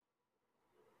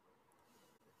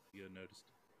You noticed.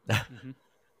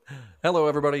 Hello,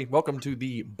 everybody. Welcome to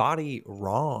the Body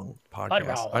Wrong podcast. Body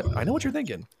Wrong. I know what you're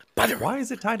thinking. Why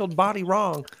is it titled Body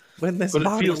Wrong when this But it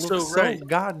body feels looks so so right.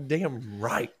 goddamn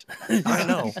right?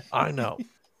 I know.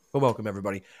 Well, welcome,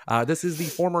 everybody. This is the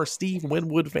former Steve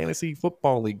Winwood Fantasy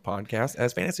Football League podcast,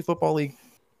 as Fantasy Football League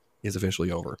is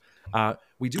officially over.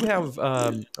 We do have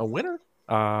a winner.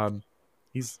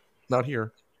 He's not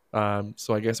here.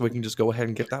 So I guess we can just go ahead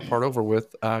and get that part over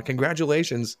with.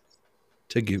 Congratulations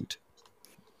to Goot.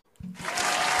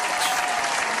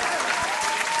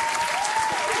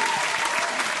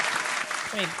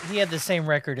 I mean, he had the same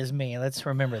record as me. Let's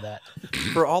remember that.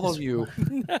 For all of you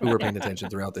who were paying attention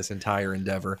throughout this entire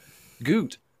endeavor,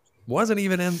 Goot wasn't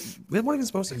even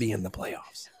supposed to be in the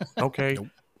playoffs. Okay. Nope.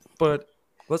 But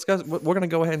we're going to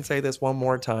go ahead and say this one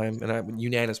more time. And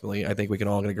unanimously, I think we can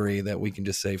all agree that we can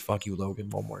just say, fuck you, Logan,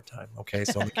 one more time. Okay.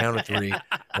 So on the count of three,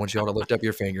 I want you all to lift up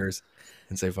your fingers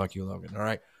and say, fuck you, Logan. All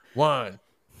right. 1,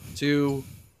 2,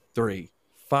 3.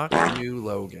 Fuck you,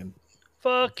 Logan.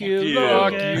 Fuck you,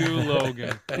 Fuck Logan.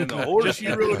 Logan. And the horse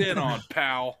you rode in on,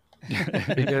 pal.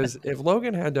 Because if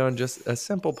Logan had done just a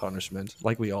simple punishment,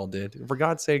 like we all did, for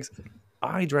God's sakes,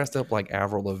 I dressed up like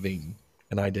Avril Lavigne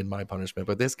and I did my punishment.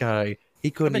 But this guy, he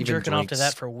I've couldn't been even jerking drink. off to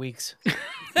that for weeks.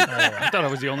 I thought I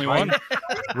was the only one.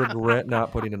 Regret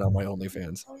not putting it on my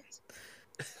OnlyFans.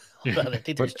 I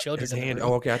think there's But children his in the hand. room.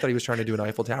 Oh, okay. I thought he was trying to do an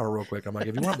Eiffel Tower real quick. I'm like,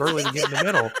 if you want Burley to get in the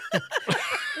middle,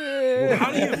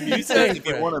 How do you mute that if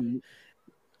you want to?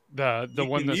 The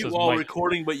one that mute says while Mike.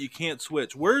 recording, but you can't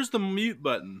switch. Where's the mute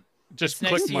button? Just It's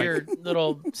click next to Mike. your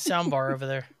little sound bar over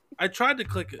there. I tried to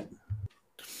click it.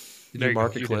 did There you you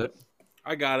mark go. a You clip?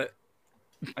 I got it.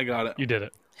 You did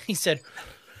it. He said,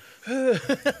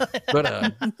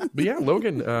 But yeah,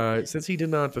 Logan, since he did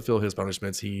not fulfill his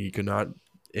punishments, he could not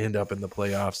end up in the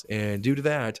playoffs. And due to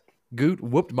that, Goot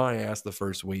whooped my ass the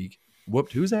first week.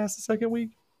 Whooped whose ass the second week?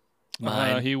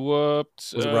 Mine. He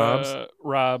whooped Was it Rob's?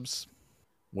 Rob's.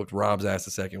 Whooped Rob's ass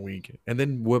the second week. And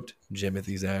then whooped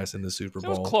Jimothy's ass in the Super It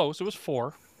was Bowl. close. It was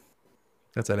 4.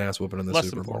 That's an ass whooping in the Less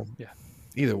Super than 4. Bowl. Yeah.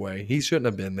 Either way, he shouldn't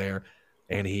have been there.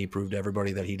 And he proved to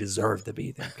everybody that he deserved to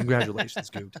be there. Congratulations,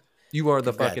 Goot. You are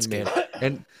the Congrats, fucking man.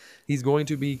 And he's going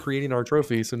to be creating our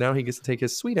trophy. So now he gets to take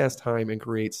his sweet ass time and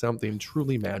create something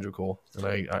truly magical. And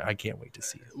I can't wait to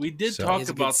see it. We did So- talk He's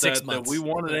a good about 6 that months. we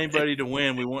wanted anybody to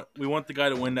win. We want the guy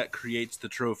to win that creates the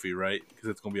trophy, right? Because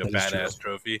it's going to be a That is badass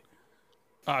trophy.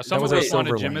 Some was of our us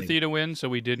wanted silver lining. Jimothy to win, so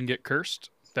we didn't get cursed.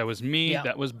 That was me. Yeah.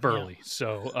 That was Burley.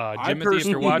 So, I Jimothy, if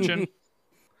you're watching,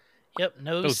 yep,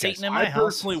 no Those Satan guys. in my I house.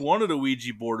 personally wanted a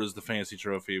Ouija board as the fantasy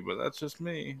trophy, but that's just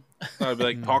me. I'd be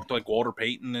like talk to like Walter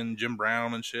Payton and Jim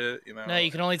Brown and shit. You know, No,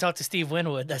 you can only talk to Steve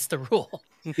Winwood. That's the rule.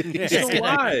 he's still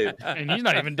alive. and he's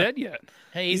not even dead yet.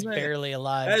 Hey, he's He's not- barely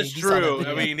alive. That's dude. You saw that true. I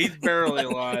video. mean, he's barely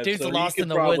alive. Dude's so you lost could in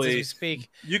the woods as probably- we speak.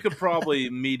 You could probably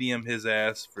medium his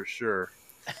ass for sure.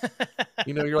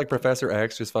 You know, you're like Professor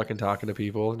X just fucking talking to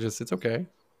people. It's okay.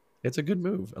 It's a good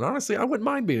move. And honestly, I wouldn't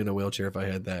mind being in a wheelchair if I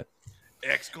had that.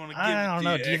 X gonna give I it don't to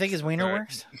know. you, Do you think X. his wiener All right.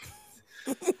 works?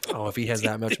 Oh, if he has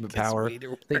that much power,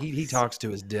 he talks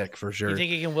to his dick for sure. You think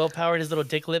he can willpower his little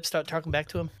dick lips start talking back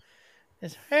to him?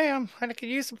 It's, hey, I could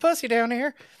use some pussy down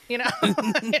here. You know?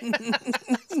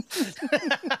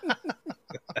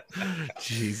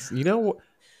 Jeez. You know,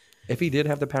 if he did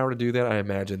have the power to do that, I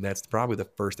imagine that's probably the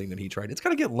first thing that he tried. It's got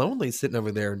to get lonely sitting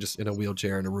over there and just in a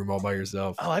wheelchair in a room all by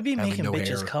yourself. Oh, I'd be having making no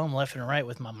bitches hair. come left and right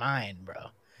with my mind, bro.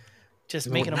 Just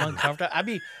No, making them no. uncomfortable. I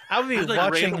would be There's like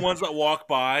watching. random ones that walk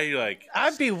by, like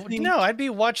I'd be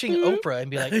watching Oprah and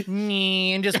be like,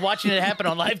 "Nee," and just watching it happen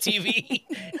on live TV.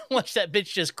 Watch that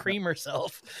bitch just cream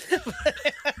herself. An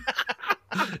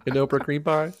Oprah cream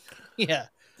pie. Yeah.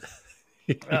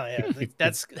 Oh yeah, like,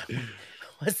 that's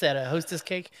what's that? A hostess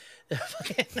cake?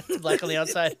 Black on the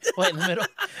outside, white in the middle.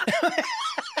 I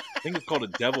think it's called a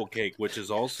devil cake, which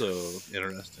is also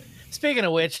interesting. Speaking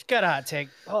of which, got a hot take.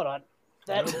 Hold on.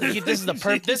 This is the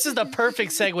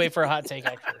perfect segue for a hot take.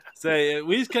 Actually, Say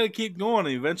we just gotta keep going,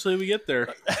 and eventually we get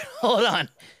there. hold on.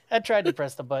 I tried to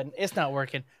press the button. It's not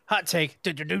working. Hot take.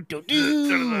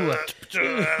 Do-do-do-do-do.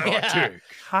 Yeah.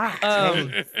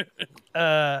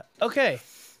 Okay.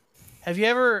 Have you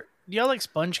ever? Do y'all like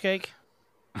sponge cake?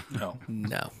 No,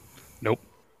 No. Nope.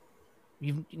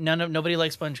 Nobody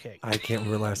likes sponge cake. I can't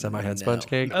remember last time I had No. sponge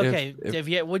cake. Okay. If- Have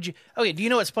you? Would you? Okay. Do you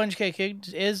know what sponge cake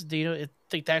is? Do you know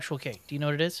the actual cake? Do you know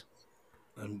what it is?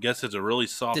 I guess it's a really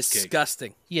soft cake.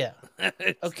 Disgusting. Yeah.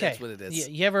 Okay. Okay. That's what it is.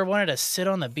 You ever wanted to sit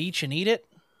on the beach and eat it?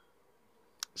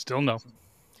 Still no.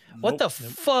 What the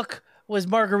fuck was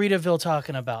Margaritaville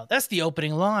talking about? That's the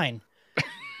opening line.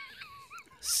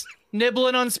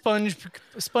 nibbling on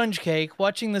sponge cake,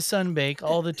 watching the sun bake,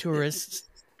 all the tourists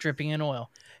dripping in oil.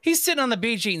 He's sitting on the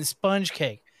beach eating sponge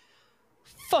cake.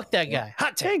 Fuck that guy.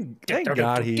 Hot take. Thank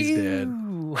God he's dead.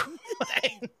 Ew.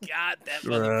 Thank God that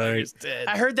Right. motherfucker's dead.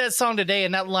 I heard that song today,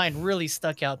 and that line really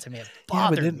stuck out to me. It Yeah, but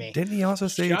bothered me. didn't he also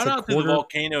say Shout it's a out to the quarter?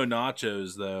 volcano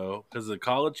nachos though, because the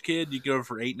college kid, you go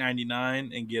for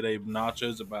 $8.99 and get a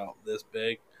nachos about this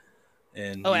big.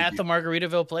 And Oh, at the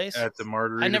Margaritaville place? at the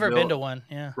Margaritaville. I've never been to one.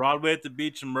 Yeah. Broadway at the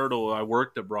beach in Myrtle. I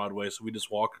worked at Broadway, so we just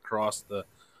walk across the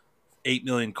 8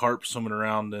 million carp swimming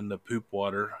around in the poop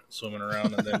water, swimming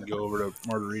around, and then go over to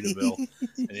Margaritaville.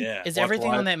 And yeah, Is watch everything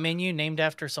live- on that menu named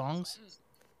after songs?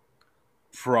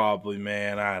 Probably,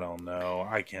 man. I don't know.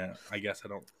 I can't. I guess I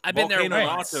don't. I've been there Volcano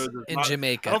once Nachos is in not-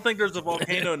 Jamaica. I don't think there's a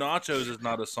volcano nachos is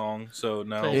not a song. So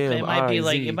no. But it might be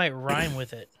like M.I.Z.. it might rhyme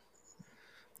with it.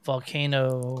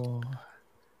 Volcano.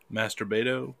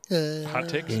 Masturbato. Hot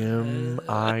takes.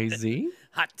 M-I-Z?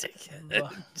 Hot take.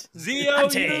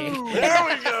 ZOU. There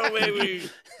we go, baby.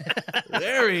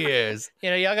 There he is. You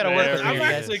know, y'all got to work with me, I'm you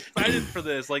guys. actually excited for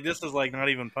this. Like, this is like not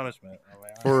even punishment.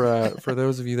 For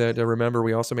those of you that remember,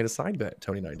 we also made a side bet.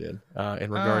 Tony and I did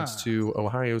in regards to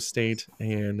Ohio State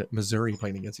and Missouri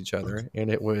playing against each other, and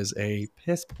it was a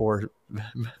piss poor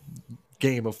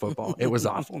game of football. It was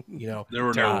awful. You know, There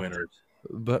were no winners.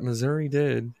 but Missouri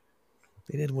did.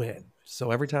 They did win.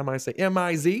 So every time I say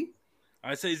M-I-Z,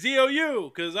 I say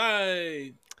ZOU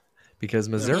because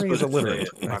Missouri is illiterate.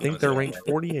 I'm I not think gonna they're say ranked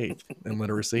 48th in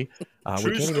literacy. We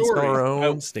True can't even spell story. our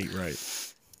own state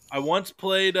right. I once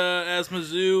played as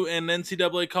Mizzou in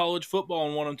NCAA college football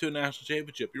and won them to a national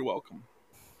championship. You're welcome.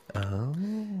 Oh.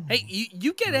 Hey,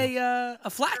 you get a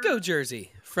Flacco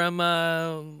jersey from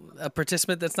a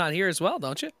participant that's not here as well,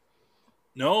 don't you?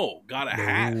 No, got a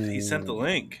hat. He sent the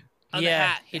link. Oh, the Yeah,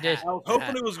 hat, he did. I was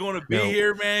hoping it was going to be No.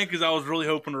 here, man, because I was really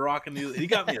hoping to rock a new. He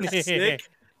got me a sick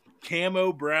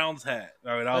camo Browns hat.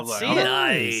 I mean, I was Let's like, see it.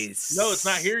 Nice. no, it's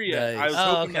not here yet. I was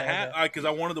Oh, hoping the okay, hat because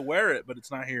I wanted to wear it, but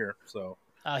it's not here. So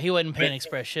He wasn't paying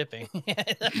express shipping.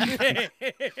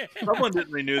 someone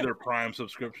didn't renew their Prime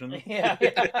subscription. yeah.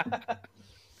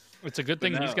 It's a good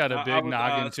thing But he's no, got a I big was,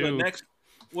 noggin so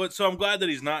too. So I'm glad that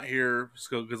he's not here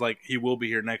because like he will be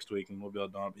here next week and we'll be able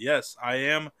to don. Yes, I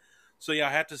am. So yeah,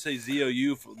 I have to say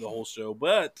ZOU for the whole show,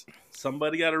 but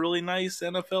somebody got a really nice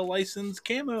NFL licensed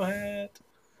camo hat.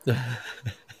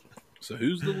 So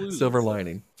who's the loser? Silver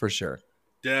lining for sure.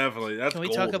 Definitely. That's Can we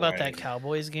gold, talk about man. that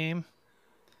Cowboys game?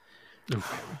 Yeah,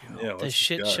 The let's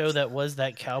shit discuss. show that was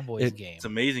that Cowboys game. It's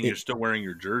amazing you're still wearing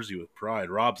your jersey with pride.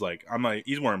 Rob's like, I'm like,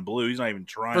 he's wearing blue. He's not even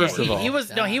trying. First to of wear all- He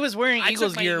was he was wearing I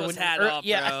Eagles took my gear Eagles when hat off,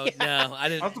 bro. No, I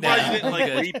didn't. I'm surprised you didn't like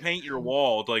Good. repaint your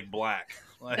wall to like black.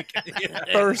 Like, yeah.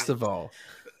 First of all,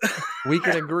 we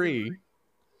can agree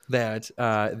that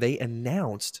they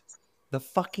announced the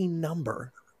fucking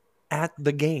number at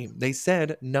the game. They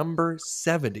said number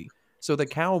 70. So the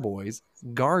Cowboys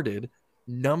guarded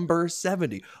number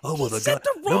 70. Oh, well, He the said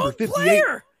the number wrong 58.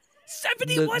 player.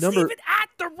 70 The wasn't number- even at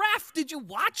the ref. Did you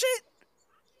watch it?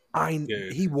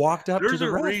 Dude. He walked up to There's the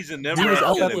a ref. reason He was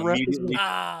up at the ref. immediately.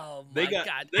 Oh, They my got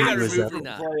God. they got He was removed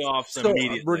up- from playoffs So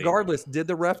immediately. regardless, did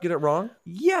the ref get it wrong?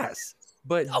 Yes.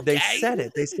 But they Okay. said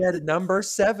it. They said number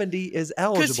 70 is Because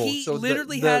eligible. he So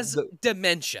literally has the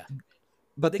dementia.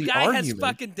 but The the guy has argument,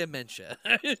 fucking dementia.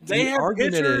 They the have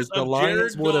argument pictures is the of Lions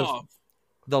Jared would have Goff.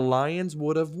 the Lions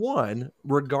would have won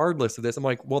regardless of this. I'm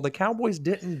like, well, the Cowboys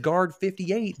didn't guard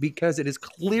 58 because it is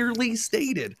clearly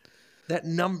stated that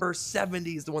number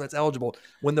 70 is the one that's eligible.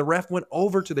 When the ref went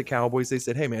over to the Cowboys, they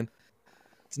said, hey, man,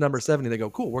 it's number 70. They go,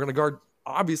 cool, we're going to guard,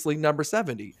 obviously, number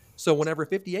 70. So whenever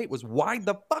 58 was wide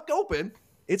the fuck open,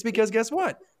 it's because guess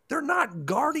what? They're not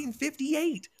guarding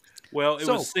 58. Well, it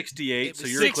So, was 68, it so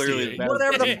was you're 68. clearly the better.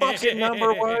 Whatever the fucking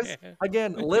number was.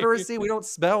 Again, literacy, we don't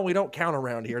spell, we don't count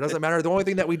around here. It doesn't matter. The only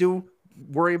thing that we do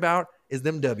worry about is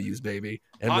them W's, baby.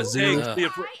 And Hot Mizzou, take, the-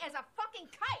 High as a fucking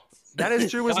kite. that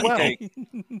is true as hot well. take.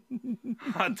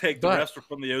 Hot take. The But- rest are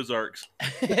from the Ozarks.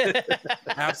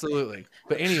 Absolutely.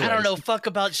 But anyway, I don't know fuck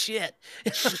about shit.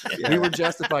 we were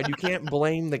justified. You can't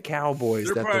blame the Cowboys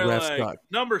They're that the probably refs like, got.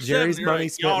 number Jerry's 7. You're money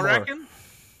like, spent y'all more. reckon?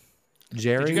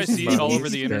 Jerry's Did you guys see money all over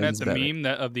the internet spends the better. meme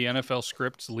of the NFL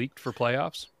scripts leaked for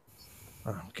playoffs?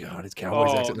 Oh God, it's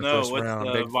Cowboys Oh, exit in the no, first what's round.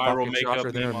 the Big viral fucking makeup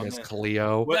shocker there, meme on Miss that?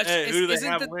 Cleo. What, That's- hey, who do they isn't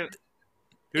have the- win?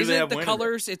 Who do Isn't they it have the winning?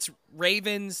 colors? It's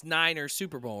Ravens, Niners,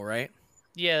 Super Bowl, right?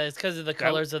 Yeah, it's because of the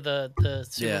colors of the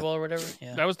Super Yeah. Bowl or whatever.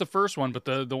 Yeah. That was the first one, but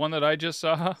the one that I just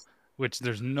saw, which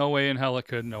there's no way in hell it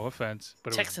could, no offense,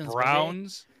 but it Texans, was baby.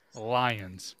 Browns,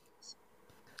 Lions.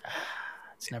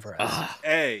 It's never us.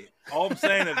 Hey, all I'm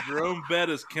saying is Jerome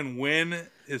Bettis can win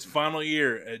his final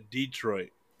year at Detroit.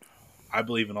 I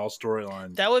believe in all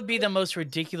storylines. That would be the most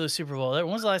ridiculous Super Bowl. When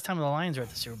was the last time the Lions were at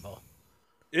the Super Bowl?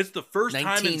 It's the first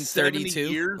time in 70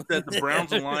 1932. years that the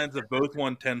Browns and Lions have both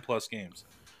won 10-plus games.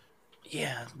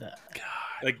 Yeah.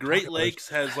 Like Great Lakes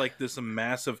has like this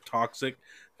massive toxic.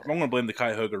 I'm going to blame the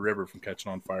Cuyahoga River from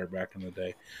catching on fire back in the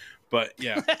day. But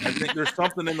yeah, I think there's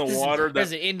something in the water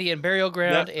There's an Indian burial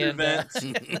ground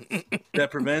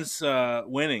that prevents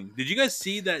winning. Did you guys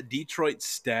see that Detroit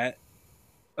stat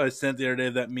I sent the other day?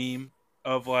 That meme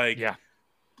of like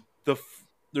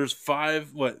there's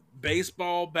 5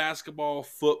 baseball, basketball,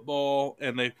 football,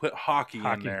 and they put hockey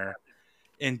in there.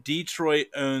 And Detroit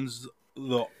owns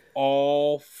the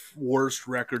all worst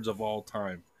records of all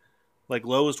time, like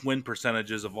lowest win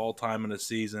percentages of all time in a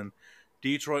season.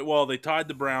 Detroit, well, they tied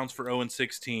the Browns for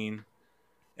 0-16,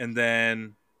 and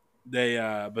then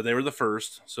but they were the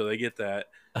first, so they get that.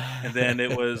 And then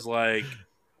it was like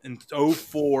in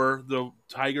 2004, the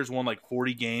Tigers won like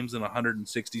 40 games in a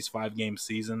 165 game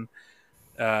season.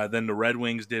 Then the Red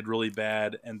Wings did really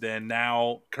bad, and then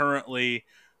now currently,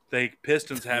 the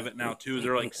Pistons have it now too.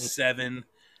 They're like 7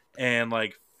 and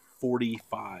like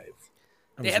 45.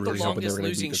 They had the longest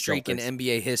losing streak in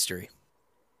NBA history.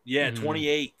 Yeah,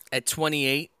 28. At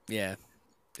 28, yeah.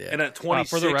 And at 26,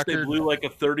 for the record, they blew like a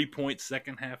 30-point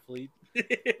second half lead.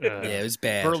 Yeah, it was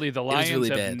bad. Burley, the Lions really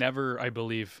have bad. never, I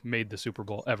believe, made the Super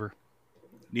Bowl ever.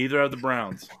 Neither have the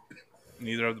Browns.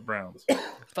 We're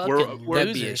Fucking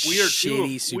That'd be a losers. we are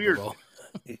shitty Super Bowl.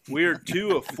 We are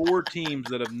 2 of 4 teams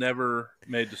that have never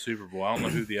made the Super Bowl. I don't know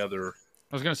who the other.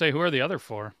 I was going to say, who are the other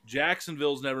 4?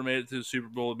 Jacksonville's never made it to the Super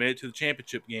Bowl. It made it to the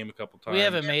championship game a couple times. We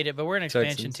haven't made it, but we're an expansion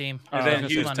Texans. team. And then Come on,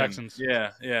 Houston. Texans.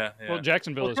 Yeah. Well,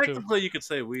 Jacksonville is too. Technically, you could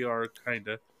say we are kind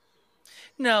of.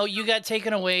 No, you got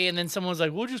taken away, and then someone's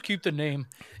like, "We'll just keep the name."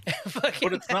 But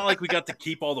it's not like we got to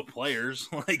keep all the players.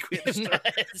 Like we have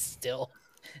to Still,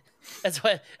 that's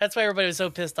why everybody was so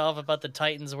pissed off about the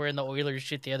Titans wearing the Oilers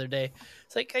shit the other day.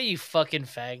 It's like, hey, you fucking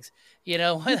fags. You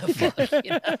know, why the fuck?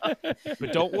 You know?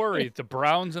 But don't worry, the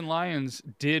Browns and Lions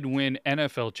did win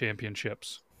NFL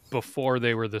championships before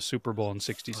they were the Super Bowl in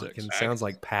 '66. Fucking sounds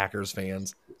like Packers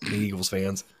fans, Eagles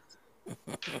fans.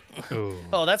 Ooh.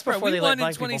 Oh, that's Bro, before we they won let in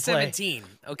black people play. 2017,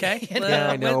 okay?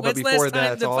 Yeah, I know, but When's before last time that,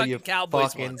 that's the all fucking you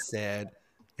Cowboys fucking won? said.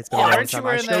 It's been Yeah, a long aren't you time.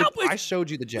 wearing that? I showed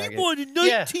you the jacket. We won in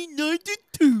Yeah.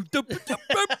 1992.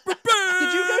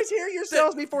 Did you guys hear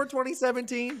yourselves before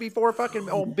 2017? Before fucking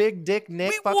old Big Dick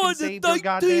Nick We fucking won in saved your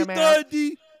goddamn ass?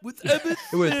 1990 with Evan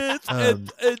It was,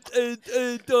 Smith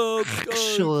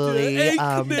Actually,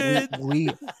 Aikman. we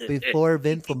before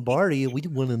Vince Lombardi, we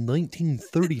won in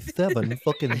 1937.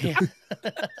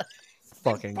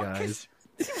 Fucking guys.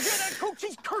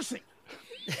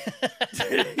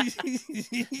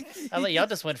 I let y'all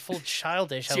just went full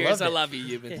childish. Cheers, I I love love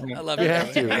you, Ewan. I love You you.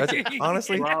 have to. That's,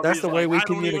 honestly, Robbie's that's the way we I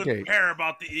don't even communicate. care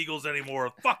about the Eagles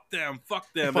anymore. Fuck them.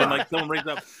 And like someone brings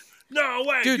up, no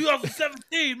way, Dude.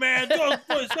 2017, man.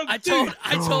 2017.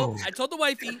 I told the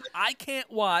wifey I can't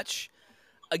watch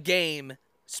a game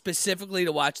specifically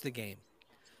to watch the game.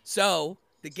 So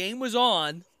the game was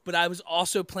on, but I was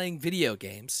also playing video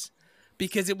games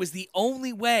because it was the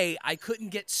only way I couldn't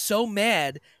get so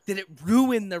mad that it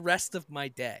ruined the rest of my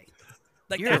day.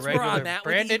 Like You're that's a where regular I'm at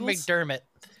Brandon with Eagles. McDermott.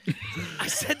 I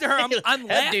said to her, I'm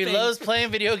That dude laughing. loves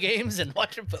playing video games and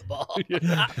watching football.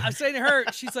 I'm saying to her,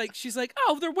 she's like,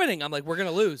 oh, they're winning. I'm like, we're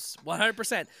gonna lose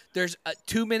 100%. There's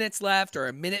 2 minutes left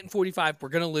or 1:45. We're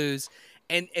gonna lose,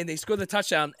 and they score the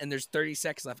touchdown, and there's 30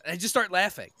 seconds left, and I just start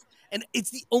laughing, and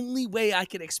it's the only way I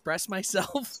can express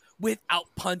myself without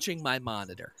punching my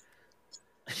monitor.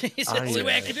 It's the only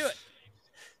way I can do it.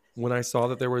 When I saw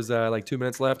that there was like 2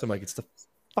 minutes left, I'm like, it's the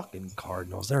fucking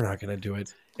Cardinals. They're not going to do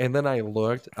it. And then I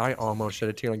looked. I almost shed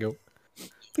a tear and I go,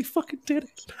 they fucking did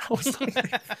it. I was like,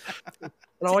 and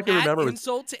all I can Add remember was,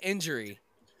 insult to injury,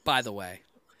 by the way.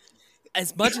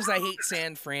 As much as I hate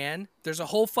San Fran, there's a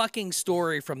whole fucking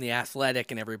story from The Athletic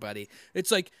and everybody.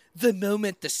 It's like the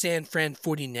moment the San Fran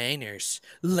 49ers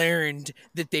learned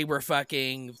that they were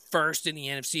fucking first in the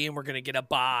NFC and were going to get a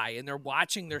bye, and they're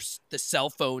watching the cell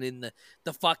phone in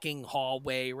the fucking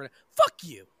hallway. Fuck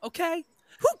you, okay?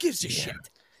 Who gives a shit?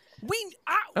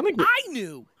 I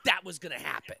knew that was going to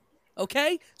happen,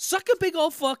 okay? Suck a big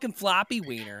old fucking floppy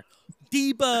wiener.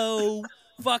 Debo...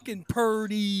 fucking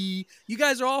Purdy. You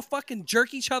guys are all fucking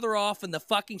jerk each other off in the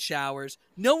fucking showers.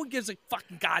 No one gives a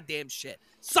fucking goddamn shit.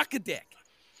 Suck a dick.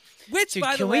 Which, Dude,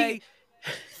 by the can way,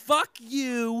 fuck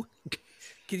you.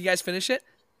 Can you guys finish it?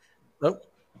 nope.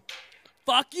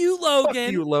 Fuck you, Logan.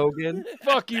 Fuck you, Logan.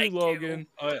 Fuck you, Thank you. Logan.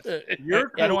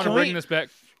 You're I don't want to Can bring we- this back.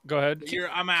 Go ahead.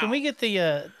 I'm out. Can we get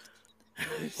the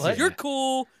what? You're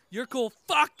cool. You're cool.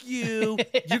 Fuck you.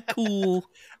 You're cool.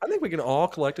 I think we can all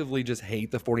collectively just hate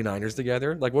the 49ers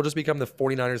together. Like, we'll just become the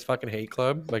 49ers fucking hate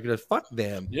club. Like, just fuck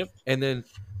them. Yep. And then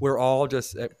we're all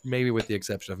just, maybe with the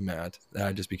exception of Matt,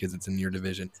 just because it's in your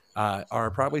division, are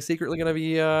probably secretly going to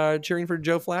be cheering for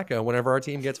Joe Flacco whenever our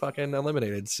team gets fucking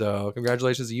eliminated. So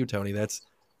congratulations to you, Tony. That's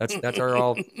our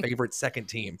all favorite second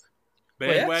team.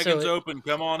 Bandwagon's open.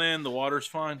 Come on in. The water's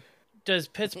fine. Does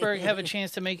Pittsburgh have a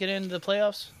chance to make it into the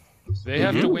playoffs? They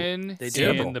have to win. They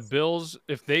do. And the Bills,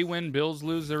 if they win, Bills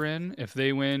lose, they're in. If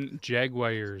they win,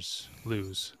 Jaguars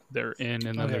lose, they're in.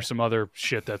 And then there's some other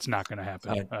shit that's not going to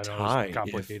happen. I don't know, it's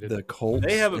complicated. If the Colts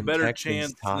They have a and better Texans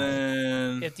chance tie.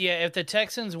 than. If the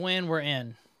Texans win, we're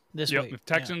in this week. If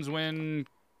Texans win,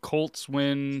 Colts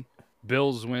win,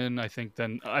 Bills win, I think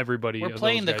then everybody. We're of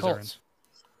playing those the guys are in. Colts.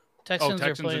 Texans are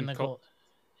Texans playing and the Col- Colts.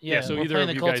 Yeah, so we're either playing of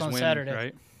the you Colts guys on win, Saturday.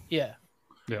 right? Yeah.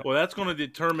 Well, that's going to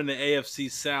determine the AFC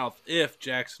South if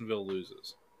Jacksonville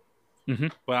loses.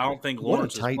 Mhm. But I don't think What a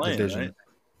Lawrence tight is playing, division. right?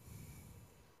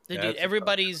 Yeah, Dude, that's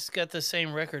everybody's got the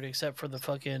same record except for the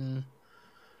fucking.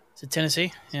 Is it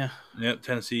Tennessee? Yeah. Yep,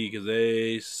 Tennessee, because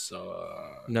they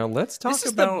suck. Now let's talk This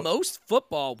is about the most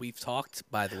football we've talked,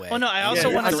 by the way. Oh no, I also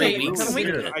Yeah, want to it's say. really Can we,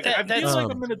 weird. I feel that's,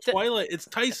 like I'm in a Twilight. It's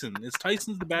Tyson.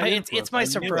 Tyson's the bad it's influence. my I knew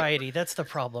it. sobriety. That's the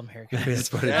problem here. guys.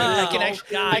 That's what it is.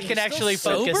 Yeah. I can actually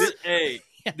still focus. sober? Hey,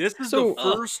 this is So- the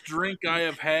first drink I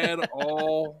have had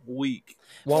all week.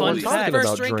 While Fun we're This is the talking first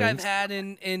about drink drinks, I've had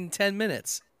in 10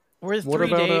 minutes. We're What 3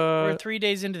 about, days. We're 3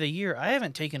 days into the year. I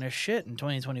haven't taken a shit in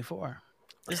 2024.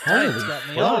 This diet's Holy got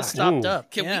me all fuck. stopped Ooh.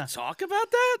 up. Can yeah. we talk about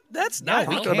that? That's No, not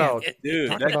we talking can't. about Dude,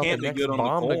 talking that about can't the be next good on the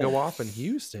bomb to cold. go off in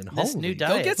Houston. This Holy new Go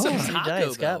diet. get some This new Taco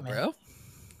diet's got Bell, me. bro.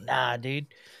 Nah, dude.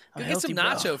 I'm Go get some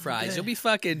healthy, bro. nacho fries. Good. You'll be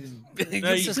fucking No,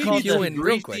 This you is need called some the real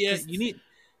grease. quick. Yeah, you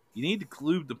need to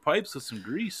lube the pipes with some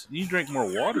grease. You need to drink more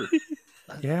water.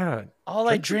 Yeah. All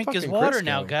I Drink some drink is fucking water Crisco.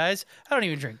 now, guys. I don't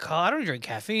even drink coffee. I don't drink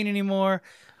caffeine anymore.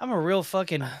 I'm a real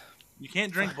fucking You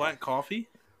can't drink black coffee.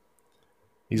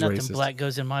 He's nothing racist. black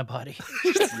goes in my body.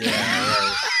 Yeah,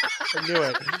 I knew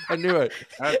it. I knew it.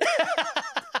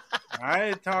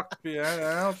 I talked.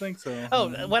 I don't think so.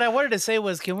 Oh, what I wanted to say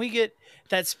was, can we get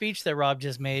that speech that Rob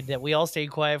just made that we all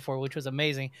stayed quiet for, which was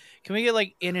amazing? Can we get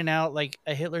like in and out, like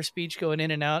a Hitler speech going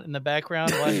in and out in the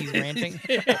background while he's ranting?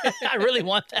 I really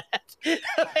want that.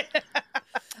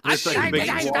 Just like a big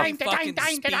fucking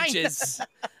swastika. speeches.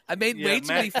 I made Yeah, way too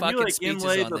Matt, many can you, fucking like, speeches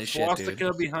inlay on the this shit, dude.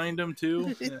 swastika behind him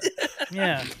too. Yeah.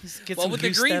 Yeah, just get Well, some with the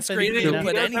goose green step in, screen, you they know? can He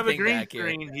put does have a anything green back here.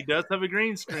 screen. He does have a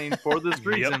green screen for this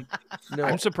reason. No,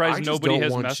 I'm I surprised just nobody don't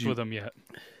has want messed you- with them yet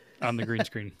on the green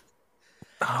screen.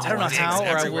 I don't know that's how, or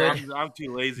I exactly would. what I'm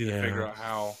too lazy Yeah. to figure out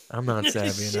how. I'm not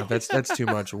savvy enough. That's too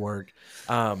much work.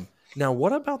 Now,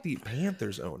 what about the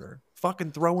Panthers owner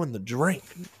fucking throwing the drink?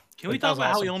 Can we That talk was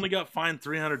about how he awesome. only got fined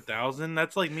 $300,000?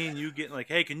 That's like me and you getting like,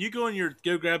 hey, can you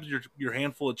go grab your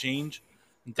handful of change?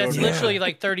 and throw That's it Yeah. in? literally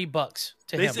like $30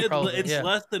 to They him. said Probably. it's yeah.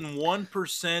 less than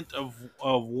 1% of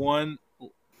one.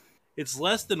 It's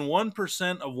less than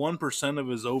 1% of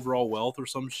his overall wealth or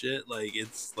some shit. Like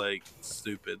it's like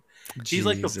stupid. He's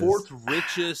like the Jesus. fourth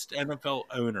richest NFL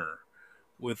owner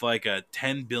with like a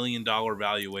 $10 billion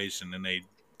valuation and a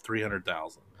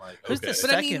 300,000. Like Who's okay. the But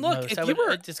second I mean, look, most? if I you would-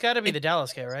 were- it's got to be the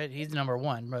Dallas guy, right? He's number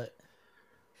one, but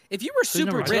If you were super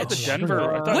number I two? thought rich, the Denver.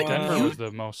 I thought Wouldn't Denver you- was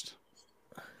the most.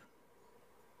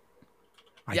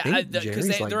 I yeah, think because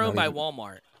Jerry's like they're owned not by even-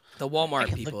 Walmart. The Walmart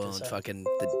can people look own this up. fucking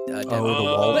the Denver. the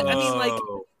Wall- But I mean, like,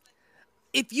 Oh.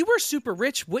 if you were super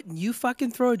rich, wouldn't you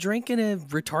fucking throw a drink in a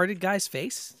retarded guy's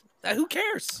face? Who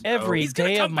cares? every He's gonna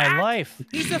day of come my back. life,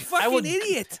 He's a fucking would-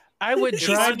 idiot. I would If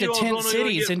drive I to knew I was 10 only gonna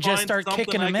cities get and just fined start something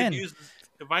kicking I them could in.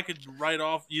 if I could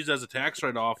use as a tax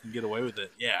write off and get away with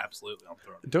it, yeah, absolutely, I'm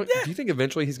throwing. Do you think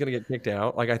eventually he's going to get kicked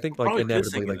out? Like I think like Probably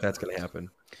inevitably pissing like it. that's going to happen.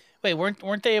 Wait,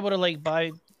 weren't they able to like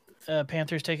buy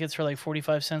Panthers tickets for like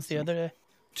 45 cents the other day?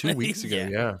 2 weeks ago, Yeah.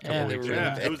 yeah. Yeah. They were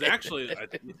Yeah, really it was actually.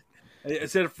 I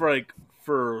said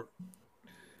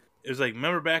it was like,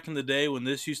 remember back in the day when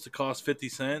this used to cost 50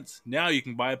 cents? Now you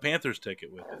can buy a Panthers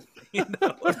ticket with it. You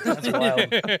know? That's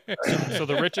wild. So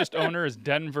the richest owner is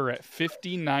Denver at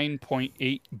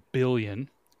 59.8 billion.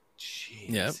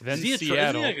 Yeah. Then Is he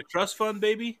Seattle. like a trust fund,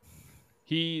 baby?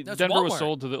 That's Denver was Walmart.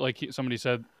 sold to somebody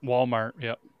said Walmart.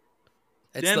 Yep.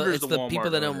 Denver's It's the the people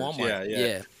Walmart that own owners. Walmart.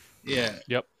 Yeah. Yeah.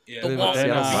 Yep. Yeah. The And Walmart then,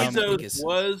 buying the Bezos biggest-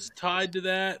 was tied to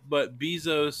that, but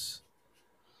Bezos,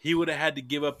 he would have had to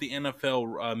give up the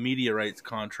NFL media rights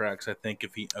contracts, I think,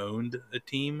 if he owned a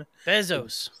team.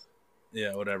 Bezos.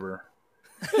 Yeah, whatever.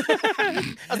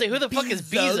 I was like, who the fuck is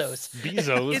Bezos?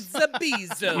 Bezos. It's a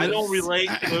Bezos. I don't relate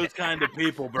to those kind of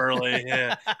people, Burley.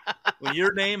 Yeah. When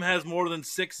your name has more than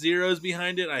 6 zeros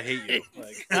behind it, I hate you.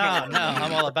 Like, No,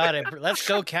 I'm all about it. Let's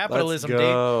go capitalism, Let's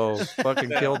go. Fucking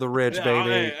kill the rich, yeah,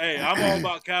 baby. hey, I'm all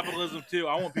about capitalism too.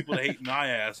 I want people to hate my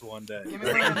ass one day. Give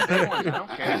me whatever they want. I don't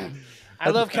care. I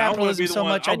love capitalism be the so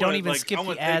one- much I I don't wanna, even like, skip I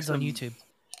wanna the take ads on some- YouTube.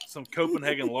 Some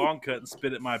Copenhagen long cut and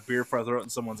spit it in my beer before I throw it in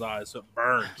someone's eyes so it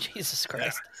burns. Jesus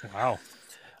Christ. Wow.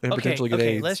 And potentially get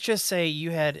AIDS. Let's just say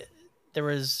there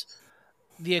was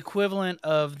the equivalent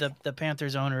of the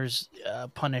Panthers owners'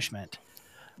 punishment.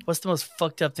 What's the most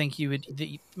fucked up thing you would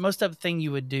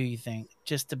do? You think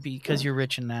just to be because you're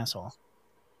rich and an asshole?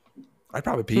 I'd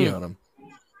probably pee on him.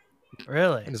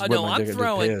 Really? And just Oh whip no, my I'm dick and do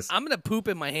throwing. piss. I'm gonna poop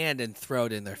in my hand and throw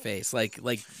it in their face, like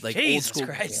old Jesus school,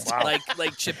 Christ.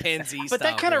 like chimpanzee But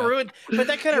style. that kind of bro. ruins. But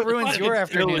that kind of ruins your Fucking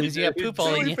afternoon. silly, Is you got dude. poop all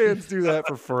in Philly you. fans do that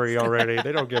for free already.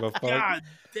 They don't give a fuck. God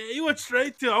damn, you went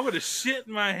straight to I'm going to shit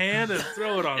in my hand and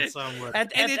throw it on someone. And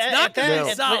it's not gonna be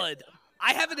No. solid.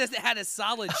 I haven't had a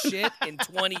solid shit in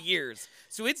 20 years,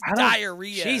 so it's I don't-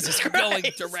 diarrhea Jesus going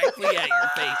Christ. directly at your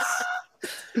face.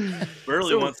 Burley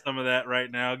So- wants some of that right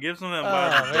now. Give some of Oh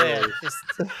that vibes to man! Burley.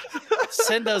 Just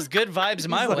send those good vibes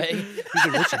my way. He's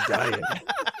like, what's your diet?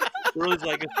 Burley's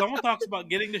like, if someone talks about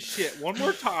getting to shit one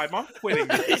more time, I'm quitting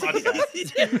this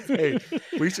podcast. Hey,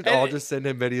 we should all just send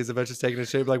him videos of us just taking a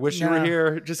shit. Like, wish you were No.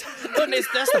 here. Just But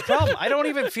that's the problem. I don't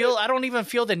even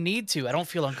feel the need to. I don't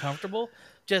feel uncomfortable.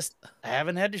 Just I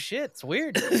haven't had to shit. It's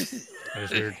weird. That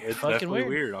is weird. It's Fucking definitely weird.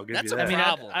 weird. I'll give That's you a that. I mean,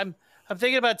 problem. I'm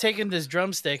thinking about taking this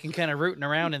drumstick and kind of rooting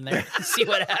around in there to see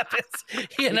what happens.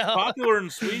 You It's know, popular in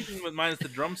Sweden, but minus the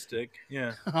drumstick.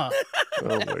 Yeah. Huh.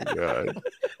 oh my god.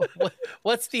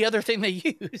 What's the other thing they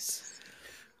use?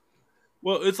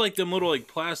 Well, it's like them little like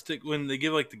plastic when they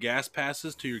give like the gas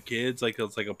passes to your kids. Like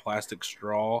it's like a plastic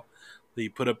straw that you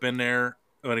put up in there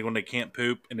when they can't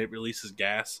poop and it releases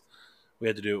gas. We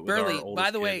had to do it with Burley, our oldest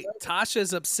by the kid. way,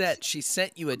 Tasha's upset. She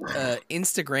sent you a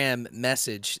Instagram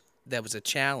message that was a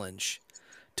challenge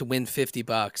to win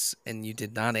 $50, and you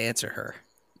did not answer her.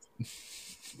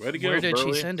 Way to go, Where did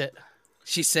Burley. she send it?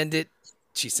 She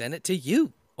sent it to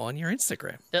you on your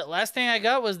Instagram. The last thing I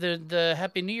got was the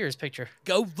Happy New Year's picture.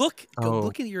 Go look Oh,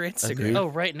 at your dude. Instagram. Oh,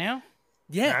 right now?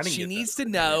 Yeah, I didn't she get needs that. to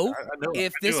know I know-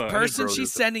 if I this knew person Burley she's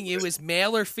was- sending you is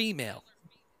male or female.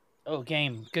 Oh,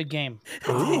 good game.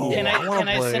 Ooh, Can I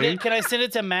wanna send play. it? Can I send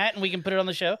it to Matt and we can put it on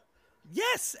the show?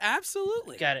 Yes,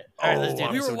 absolutely. Got it. All right, let's do Oh,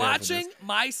 it. We I'm were so down for watching this.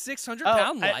 My 600 Oh,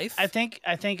 Pound I, Life. I think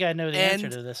I know the answer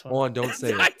And- to this one. Hold on, don't say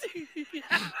it.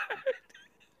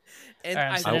 And All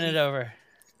right, I'm sending it over.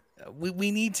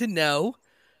 we need to know.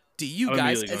 Do you I'm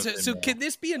guys? immediately gonna say So male. can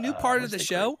this be a new part of where's the the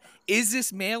show? Is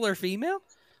this male or female?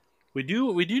 We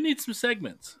do need some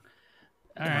segments.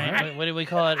 All right, what do we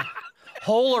call it?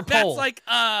 Hole or That's pole? like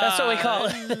That's what we call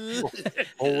it.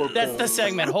 Hole or That's pole. the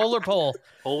segment. Hole or pole.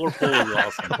 Hole or pole is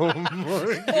awesome. Oh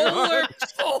my polar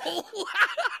pole.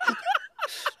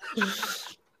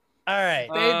 All right.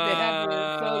 Babe, they have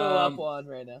your photo up on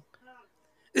right now.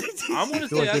 I'm gonna I feel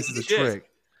say like that's this is a chick. trick.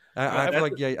 I feel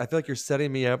that's like I feel like you're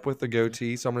setting me up with the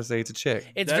goatee, so I'm gonna say it's a chick.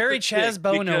 It's That's very a chick, Chaz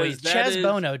Bono. because that Chaz is-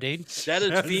 Bono, dude. That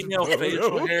is female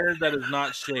facial hair that is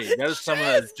not shaved. That is someone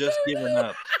that's just given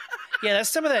up. Yeah, that's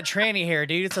some of that tranny hair,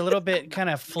 dude. It's a little bit kind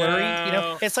of flurry. You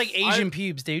know, No, it's like Asian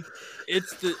pubes, dude.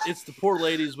 It's the poor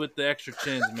ladies with the extra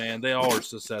chins, man. They all are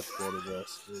susceptible to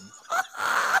this. Dude.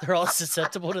 They're all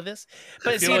susceptible to this.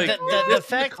 But see, feel like the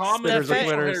fact, Common the Quitters are fact,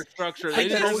 quitters. hair structure. I They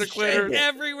just don't shit shave it.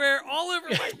 everywhere, all over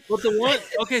my. But the one,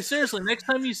 okay, seriously, next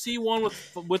time you see one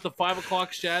with a 5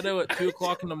 o'clock shadow at 2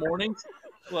 o'clock in the morning,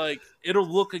 like it'll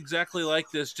look exactly like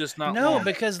this, just not no, long.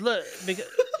 because look,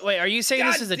 wait, are you saying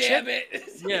this is a chick?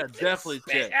 Yeah, definitely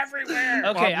chick. everywhere.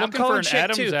 Okay, Well, I'm I'm looking for calling an chick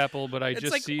Adam's too. apple, but I It's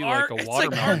just like see R, like a it's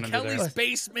watermelon like R. under Kelly's there.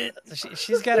 basement.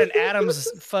 She's got an Adam's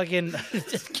fucking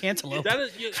cantaloupe. That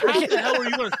is, how the hell are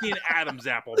you going to see an Adam's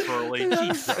apple, Burley?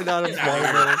 Jesus. Not a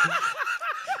watermelon.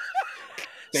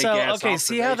 So, Fake-ass okay,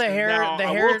 see how the observation. hair- Now, the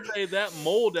I hair- will say that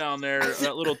mole down there,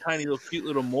 that little tiny, little cute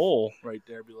little mole right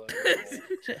there. Be like,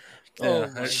 Oh, yeah,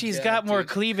 my She's God, got more dude.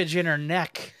 cleavage in her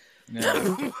neck. yeah.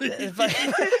 It's like-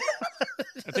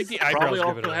 I think the eyebrows Probably give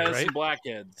also it away, has right? some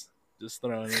blackheads. Just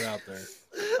throwing it out there.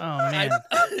 oh man!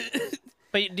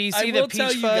 But do you I see the will tell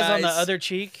peach you fuzz on the guys- other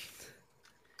cheek?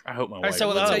 I hope my All right, wife. so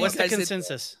will tell you what's the guys that-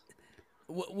 consensus?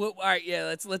 All right,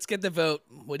 yeah. Let's get the vote.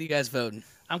 What are you guys voting?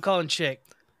 I'm calling chick.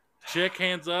 Chick,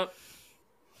 hands up.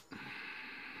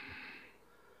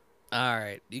 All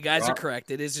right, you guys are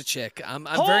correct. It is a chick. I'm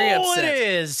Oh, very upset. it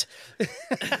is.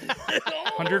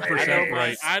 100%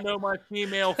 right. I know my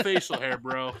female facial hair,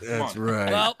 bro. Come That's on. right.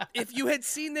 Well, if you had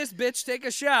seen this bitch take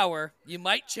a shower, you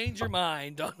might change your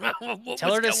mind on what Tell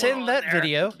was her to going send on that there.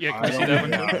 video. Yeah, can I we see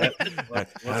that one?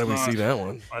 How do we see that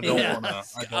one? I don't Yeah. want to.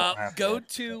 I don't have Go to.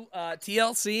 to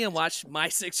TLC and watch My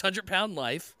 600-Pound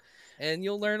Life, and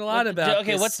you'll learn a lot about.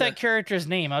 Okay, this, what's that character's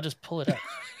name? I'll just pull it up.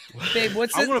 Babe,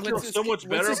 what's I'm it? gonna feel what's this- so much what's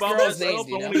better this about girl's myself.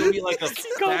 name, I'm Dino? gonna be like a called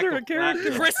stack her a of character.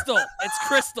 black- Crystal. It's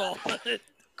Crystal.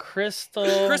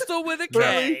 Crystal. Crystal with a K.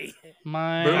 Burley?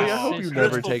 My Burley, I hope you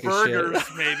never Crystal take a shit. Burgers,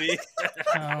 maybe.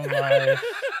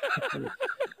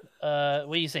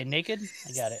 What do you say? Naked?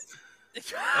 I got it.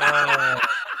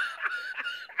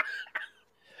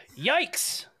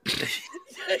 Yikes! Yikes!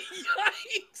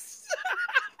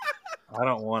 I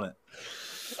don't want it.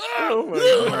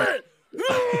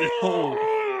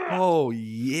 Oh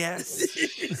yes,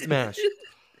 smash.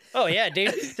 Oh yeah,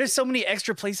 Dave. There's so many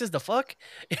extra places to fuck.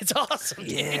 It's awesome.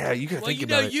 Dude. Yeah, you gotta Well, think you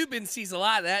know, about it. Euban sees a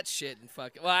lot of that shit and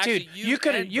fucking. Well, actually, Dude, you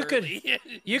could- and you could- Burley.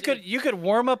 You could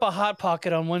warm up a hot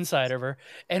pocket on one side of her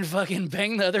and fucking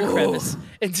bang the other crevice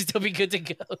and still be good to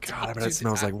go. God, I bet it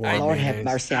smells like I- warm Lord have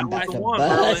mayonnaise. mercy, I'm That was about the to one,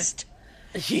 Burley. bust.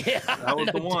 Yeah, That was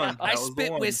the one. I That was the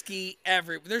spit one. whiskey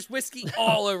there's whiskey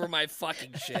all over my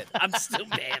fucking shit. I'm still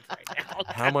mad right now.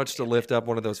 How much to lift up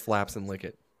one of those flaps and lick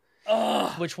it?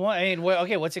 Oh, Which one? I mean,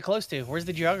 okay, what's it close to? Where's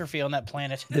the geography on that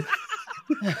planet?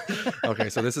 Okay,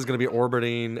 so this is going to be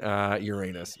orbiting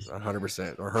Uranus,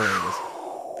 100%, or Uranus.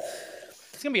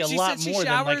 It's gonna be a she lot said she more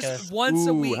than like showers a. once a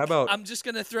Ooh, week. how about- I'm just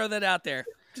gonna throw that out there.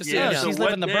 Just so Yeah, you know. so she's she's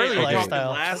living the Burley Are we talking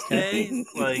lifestyle. Last day,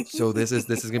 like So this is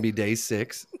going to be day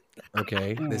 6.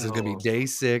 Okay, this is going to be day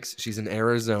 6. She's in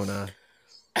Arizona,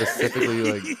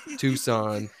 specifically like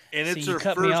Tucson. and So it's you her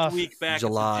cut me first off. week back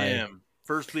July. at the gym.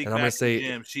 First week And I'm back gonna at say- the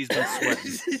gym. She's been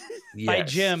sweating. By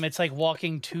Yes. gym, it's like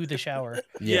walking to the shower.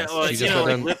 Yes, Yeah, like, she you just know, got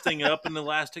like done. lifting up an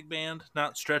elastic band,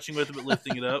 not stretching with it, but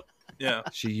lifting it up. Yeah.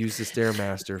 She used the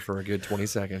Stairmaster for a good 20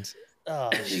 seconds. Oh,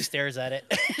 she stares at it.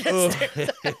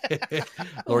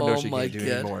 Lord knows Oh she my can't do God.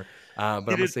 anymore. But I'm He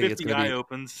gonna did say 50 it's gonna eye be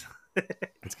opens.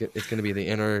 it's gonna be the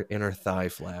inner thigh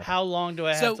flap. How long do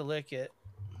I have So- to lick it?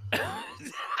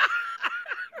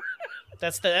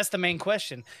 That's the main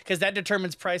question because that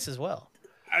determines price as well.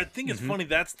 I think it's funny.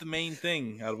 That's the main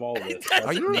thing out of all of this.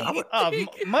 Are you?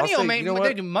 Money say, will make you know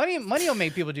what? money will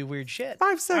make people do weird shit.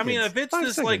 5 I seconds. mean, if it's 5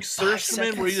 this like seconds.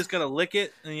 Surfman where you just gotta lick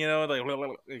it and like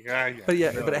But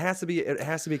yeah, but it has to be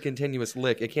a continuous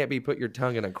lick. It can't be put your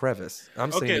tongue in a crevice.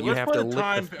 I'm saying okay, that you let's have put to a lick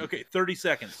time. the Okay, 30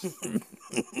 seconds.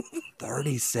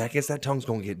 30 seconds. That tongue's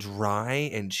gonna get dry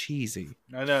and cheesy.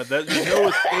 I know that there's no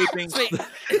escaping. Wait,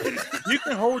 You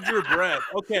can hold your breath.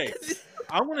 Okay,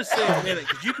 I'm gonna say a minute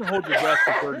because you can hold your breath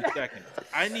for 30 seconds.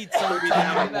 I need somebody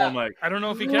down going like, I don't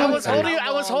know if he I can. was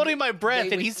holding my breath,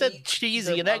 they and he would said eat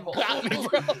cheesy, and their that bubble. got me,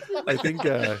 bro. I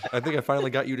think I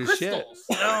finally got you to shit.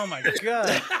 Oh my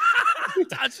god!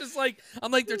 That's just like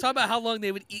I'm like they're talking about how long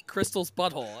they would eat Crystal's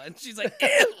butthole, and she's like,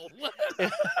 "Ew." All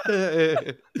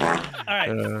right,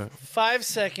 Uh, 5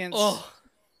 seconds. Oh,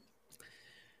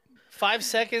 5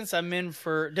 seconds. I'm in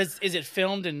for. Is it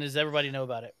filmed and does everybody know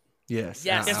about it? yes.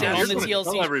 Yes. Is it You're on the gonna TLC?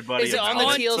 tell everybody Is it about on the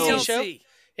on TLC show?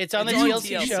 It's on the It's on TLC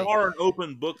TLC. You show. are an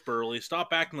open book, Burley. Stop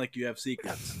acting like you have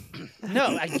secrets. No,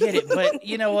 I get it, but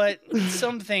you know what?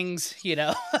 Some things,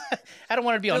 I don't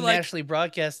want to be They're on like- nationally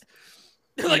broadcast.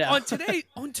 They're like know.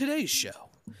 on today's show,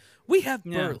 we have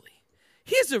Yeah. Burley.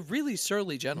 He is a really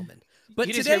surly gentleman. But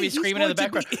You just today hear me he's screaming in the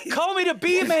going to background. be- Call me the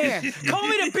B man. Call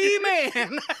me the B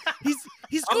man.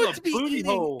 He's I'm going a to be booty eating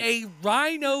hole. a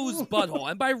rhino's butthole,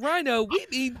 and by rhino we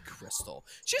mean Crystal.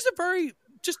 She's a very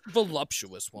just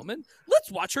voluptuous woman.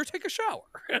 Let's watch her take a shower.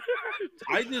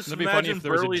 I just That'd be funny imagine if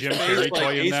there was a Burley's Jim face Carrey like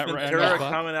toy in Ace that Ventura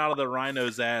butt. coming out of the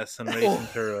rhino's ass and Ace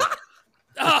Ventura.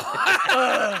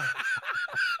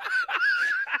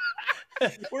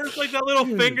 Where's like that little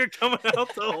finger coming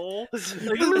out the hole? Like,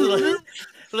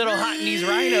 Little hot in these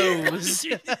rhinos.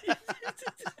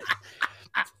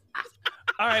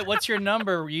 All right, what's your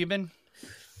number, Ruben?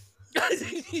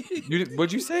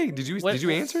 What'd you say? Did you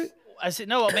answer it? I said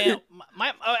no, man.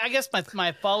 I guess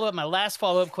my last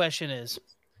follow up question is,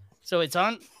 so it's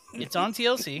on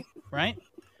TLC, right?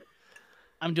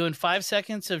 I'm doing 5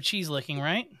 seconds of cheese licking,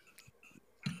 right?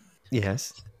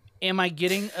 Yes. Am I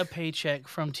getting a paycheck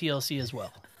from TLC as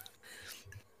well?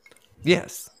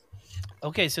 Yes.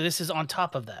 Okay, so this is on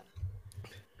top of that.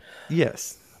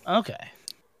 Yes. Okay.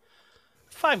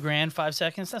 $5,000, 5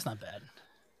 seconds. That's not bad.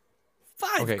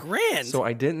 Okay. $5,000. So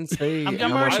I didn't say I'm how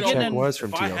much already the getting check in- was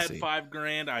from if I had TLC.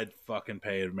 $5,000, I'd fucking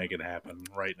pay to make it happen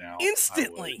right now.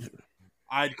 Instantly.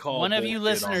 I'd call One of you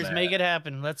listeners, make it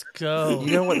happen. Let's go.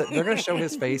 You know what? They're going to show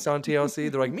his face on TLC.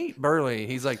 They're like, meet Burley.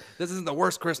 He's like, this isn't the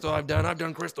worst crystal I've done. I've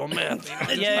done crystal meth.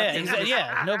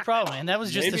 Yeah, no problem. And that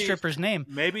was just the stripper's name.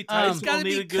 Maybe Tyson It's gotta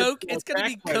be Coke. It's gonna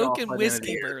be Coke and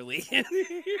whiskey, Burley.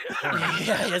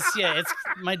 It's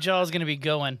my jaw's gonna be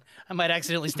going. I might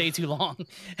accidentally stay too long.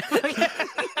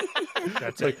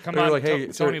 That's it. Come on, hey,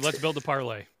 Tony. Let's build the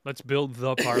parlay. Let's build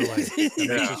the parlay. It's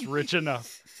just rich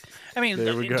enough. I mean,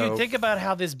 dude, think about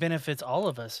how this benefits all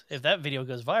of us if that video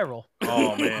goes viral.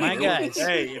 Oh man, my guys.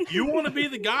 Hey, if you want to be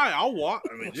the guy, I'll watch.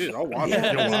 I mean, dude, I'll watch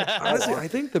it. Honestly, I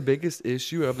think the biggest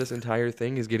issue of this entire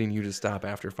thing is getting you to stop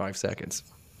after 5 seconds.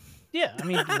 Yeah, I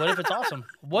mean, what if it's awesome?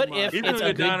 What if it's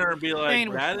a good? Be like, I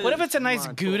mean, what if it's a nice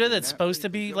Gouda that's supposed to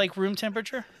be like room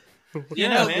temperature? You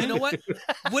know what?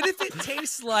 What if it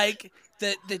tastes like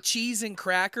the cheese and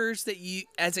crackers that you,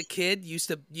 as a kid, used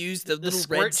to use the little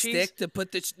red stick to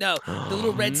put the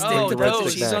little red stick to put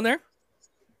the cheese on there?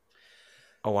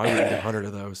 Oh, I would eat 100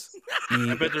 of those.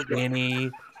 Eat any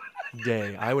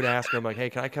day. I would ask her, I'm like, hey,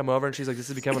 can I come over? And she's like, this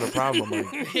is becoming a problem. I'm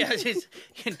like,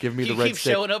 give me the red stick. You keep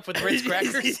showing up with Ritz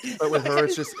crackers. But with her,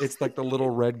 it's like the little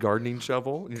red gardening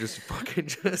shovel. And you're just fucking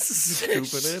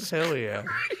scooping it. Hell yeah.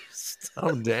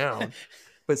 I'm down.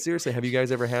 But seriously, have you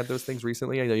guys ever had those things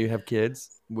recently? I know you have kids.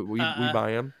 We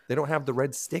buy them. They don't have the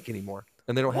red stick anymore.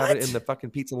 And they don't have it in the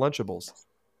fucking pizza Lunchables.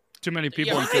 Too many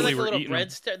people in Philly were eating them.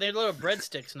 They're little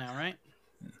breadsticks now, right?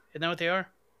 Isn't that what they are?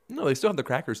 No, they still have the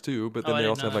crackers too, but then they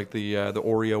also have like the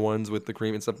Oreo ones with the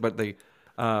cream and stuff. But they,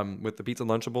 with the pizza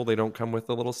Lunchable, they don't come with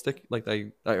the little stick. Like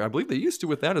I believe they used to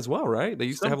with that as well, right? They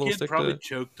used to have a little stick. Probably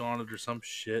choked on it or some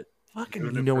shit. Fucking,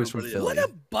 you know he's from Philly. What a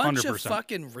bunch 100%. of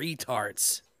fucking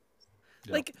retards!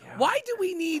 Yep. Like, why do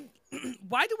we need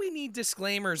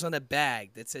disclaimers on a bag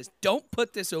that says "Don't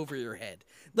put this over your head"?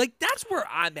 Like, that's where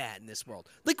I'm at in this world.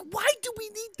 Like, why do we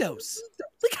need those?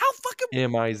 Like, how fucking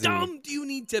dumb do you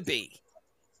need to be?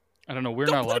 I don't know. We're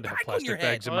not allowed to have plastic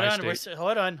bags in my state.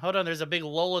 Hold on. There's a big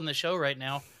lull in the show right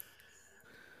now.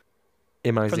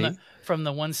 M-I-Z? From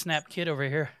the One Snap Kid over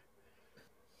here.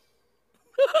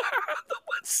 The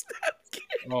One Snap Kid.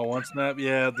 Oh, One Snap?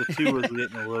 Yeah, the 2 was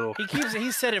getting a little...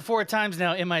 He said it 4 times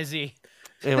now, M-I-Z.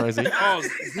 M-I-Z. Oh,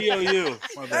 Z-O-U.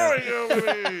 There you go,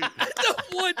 The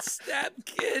One Snap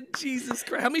Kid. Jesus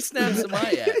Christ. How many snaps am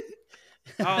I at?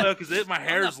 I don't know, because my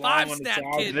hair's long on the side. 5 snap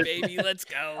kid, baby. Let's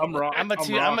go. I'm wrong. I'm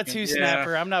a 2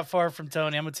 snapper. I'm not far from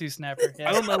Tony. I'm a 2 snapper. Yeah.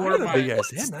 I don't know where my... I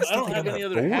don't have any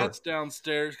other hats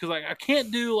downstairs, because I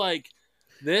can't do, like,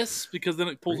 this, because then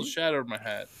it pulls a shadow over my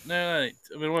hat. No. I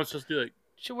mean, what am I supposed to do? Like,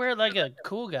 you should wear it like a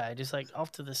cool guy, just like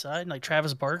off to the side, like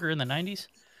Travis Barker in the 90s.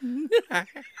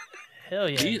 Hell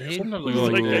yeah,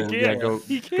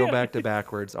 dude. Go back to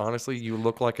backwards. Honestly, you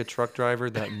look like a truck driver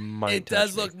that might. It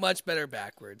does look much better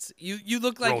backwards. You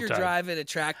look like you're driving a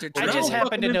tractor. I just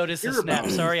happened to notice the snap.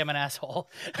 Sorry, I'm an asshole.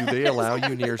 Do they allow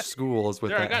you near schools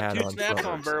with that hat on? I got 2 snaps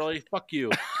on, Burley. Fuck you.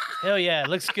 Hell yeah, it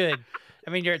looks good.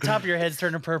 I mean, your top of your head's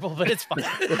turning purple, but it's fine.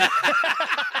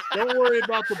 Don't worry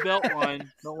about the belt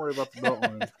line.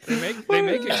 They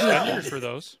make extenders for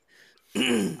those.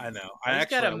 I know. I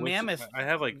actually got a mammoth. I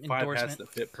have like 5 hats that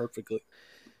fit perfectly.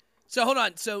 So hold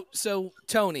on. So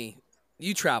Tony,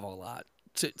 you travel a lot.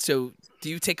 So do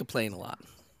you take a plane a lot?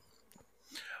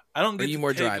 I don't get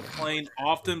to take a plane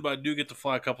often, but I do get to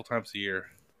fly a couple times a year.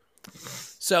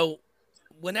 So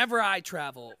whenever I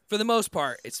travel, for the most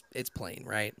part, it's plane,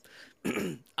 right?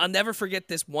 I'll never forget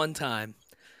this one time.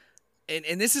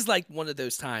 And this is like one of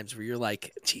those times where you're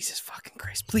like, Jesus fucking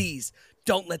Christ, please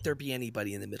don't let there be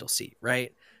anybody in the middle seat,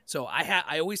 right? So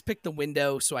I always pick the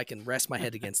window so I can rest my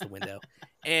head against the window.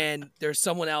 And there's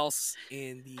someone else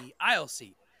in the aisle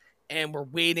seat. And we're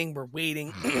waiting.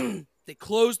 They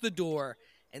close the door,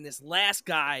 and this last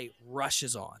guy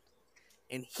rushes on.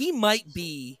 And he might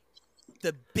be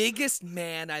the biggest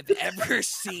man I've ever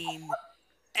seen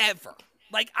ever.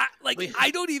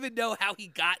 I don't even know how he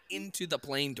got into the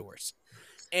plane doors.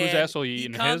 And whose asshole you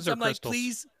eating, his or Crystal's? Like,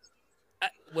 please.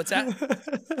 What's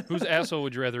that? Whose asshole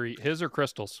would you rather eat, his or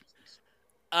Crystal's?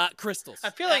 Crystal's.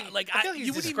 I feel like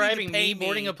he's describing me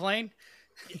boarding a plane.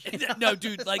 No,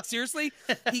 dude. Like seriously,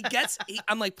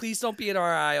 I'm like, please don't be in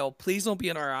our aisle. Please don't be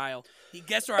in our aisle. He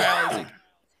gets to our aisle.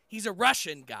 He's a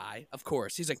Russian guy, of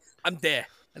course. He's like, I'm there,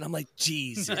 and I'm like,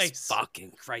 Jesus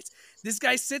fucking Christ. This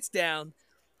guy sits down.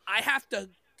 I have to,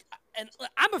 and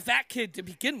I'm a fat kid to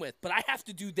begin with, but I have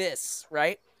to do this,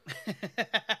 right?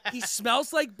 He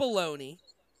smells like bologna.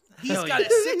 He's got a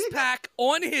 6-pack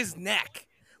on his neck.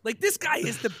 Like, this guy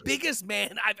is the biggest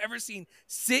man I've ever seen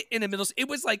sit in the middle. It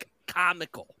was like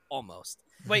comical almost.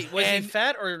 Wait, was he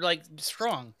fat or like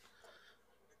strong?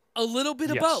 A little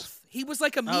bit of both. He was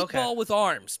like a meatball okay. with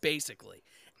arms, basically.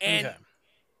 And Okay.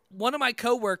 one of my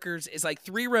coworkers is like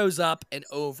 3 rows up and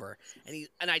over,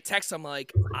 and I text him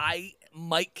like, I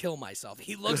might kill myself.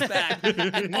 He looks back,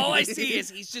 and all I see is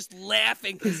he's just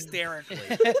laughing hysterically.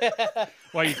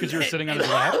 Why? Because you were sitting on his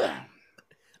lap.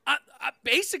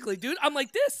 Basically, dude, I'm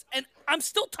like this, and I'm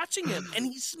still touching him, and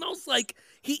he smells like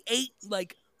he ate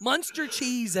like Munster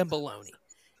cheese and bologna,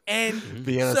 and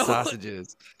Vienna so,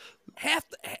 sausages.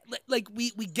 Like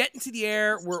we get into the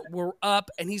air, we're up,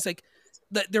 and he's like,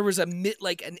 there was an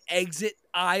exit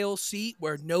aisle seat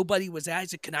where nobody was at.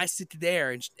 He's like, can I sit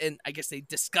there? And I guess they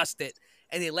discussed it,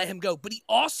 and they let him go. But he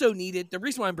also needed, the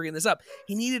reason why I'm bringing this up,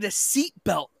 he needed a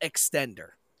seatbelt extender.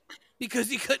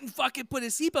 Because he couldn't fucking put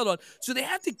his seatbelt on. So they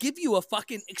have to give you a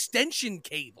fucking extension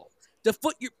cable to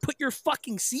put your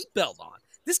fucking seatbelt on.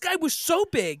 This guy was so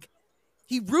big,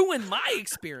 he ruined my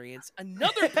experience,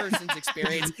 another person's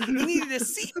experience. He needed a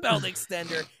seatbelt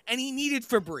extender, and he needed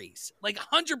Febreze. Like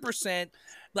 100%,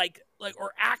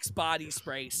 or Axe body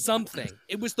spray, something.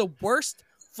 It was the worst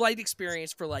flight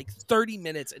experience for like 30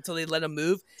 minutes until they let him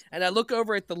move. And I look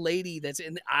over at the lady that's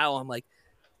in the aisle, I'm like,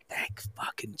 thank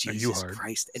fucking Jesus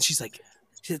Christ. And she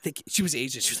was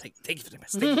Asian. She was like, thank you for the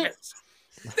mess.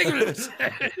 Thank you for this.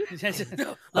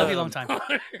 Love you long time.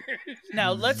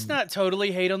 Now, let's not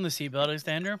totally hate on the seatbelt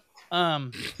extender.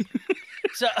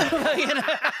 So,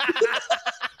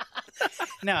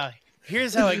 now,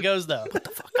 here's how it goes, though.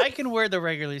 I can wear the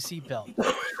regular seatbelt,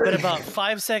 but about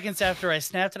 5 seconds after I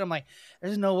snapped it, I'm like,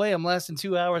 there's no way I'm lasting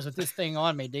 2 hours with this thing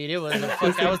on me, dude. It was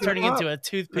I was turning into a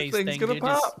toothpaste thing, dude.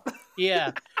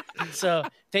 Yeah. So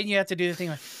then you have to do the thing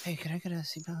like, hey, can I get a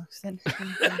seatbelt extender?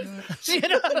 You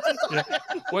know?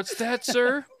 What's that,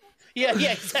 sir? Yeah,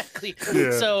 exactly.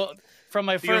 Yeah. So from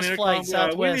my first flight,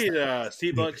 Southwest. We need a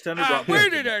seatbelt extender. We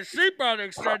need a seatbelt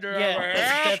extender. Yeah,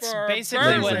 that's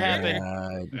basically what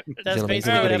happened. That's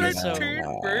basically what happened. So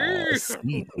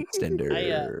seat extender.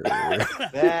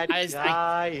 That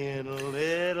guy in a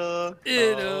little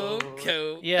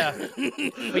coat. Yeah. But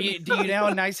do you know how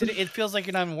nice it feels like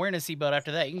you're not even wearing a seatbelt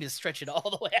after that. You can just stretch it all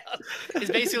the way out.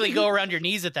 It's basically go around your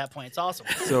knees at that point. It's awesome.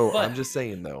 So But- I'm just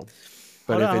saying though.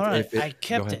 But Hold on. if I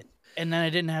kept it. And then I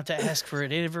didn't have to ask for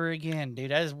it ever again,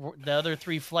 dude. The other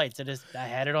 3 flights, I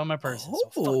had it on my person.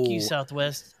 So fuck you,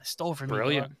 Southwest. I stole from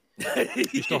Brilliant. you.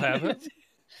 You still have it?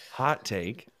 hot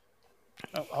take.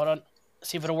 Oh, hold on.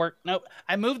 See if it'll work. Nope.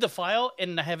 I moved the file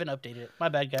and I haven't updated it. My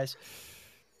bad, guys.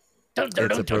 It's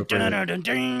appropriate.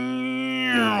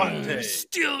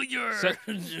 Steal your Send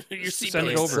seatbelt.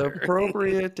 it It's over.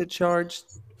 appropriate to charge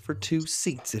for 2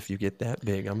 seats if you get that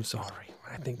big. I'm sorry.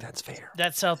 I think that's fair.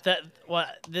 That's South.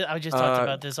 I just talked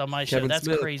about this on my show. Kevin That's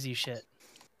Smith. crazy shit.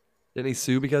 Didn't he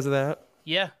sue because of that?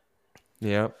 Yeah.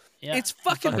 Yeah. Yeah. It's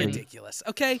fucking fucking- ridiculous,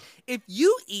 okay? If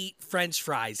you eat French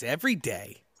fries every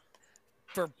day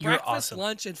for You're breakfast, awesome.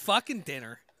 lunch, and fucking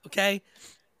dinner, okay?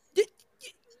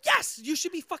 Yes, you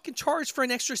should be fucking charged for an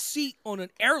extra seat on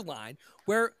an airline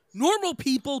where normal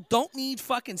people don't need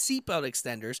fucking seatbelt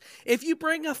extenders. If you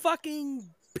bring a fucking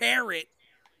parrot,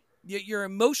 your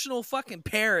emotional fucking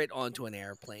parrot onto an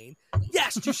airplane,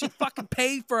 yes, you should fucking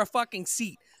pay for a fucking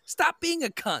seat. Stop being a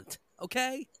cunt,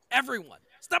 okay? Everyone,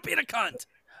 stop being a cunt.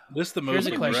 This is the Here's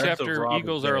most a question. aggressive After Rob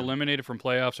Eagles has are been. eliminated from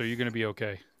playoffs, are you going to be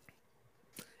okay?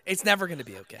 It's never going to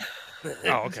be okay.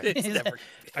 Oh, okay. It's never.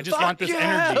 I just want this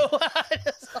energy.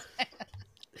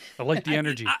 I like the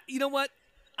energy. You know what?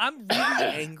 I'm really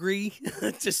angry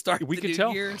to start We the could new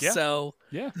tell. year. Yeah. So,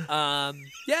 Yeah.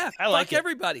 yeah, I like fuck it.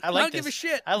 everybody. I like don't give a this.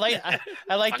 shit. I like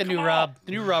the new Rob.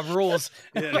 The new Rob rules.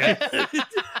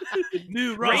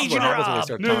 New Raging What happens when we Rob.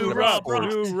 start New talking about Rob.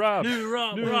 sports? New Rob. New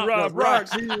Rob. New Rob. Rob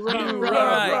rocks. New New Rob.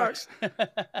 Rob rocks.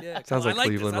 Yeah, Sounds like I like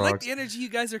Cleveland this. I like rocks. the energy you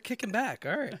guys are kicking back.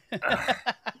 All right.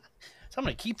 So I'm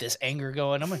gonna keep this anger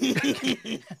going. I'm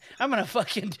gonna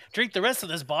fucking drink the rest of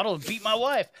this bottle and beat my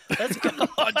wife. Let's go. I'm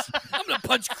gonna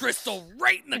punch Crystal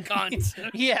right in the cunt.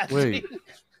 Yeah. Wait,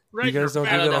 Right you guys in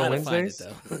don't her do I that don't know on how to find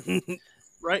Wednesdays? it though.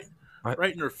 right, I-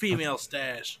 right in her female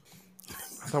stash. I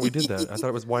thought we did that. I thought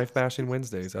it was wife bashing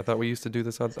Wednesdays. I thought we used to do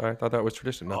this. I thought that was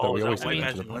tradition. Not that Oh, we is always that say White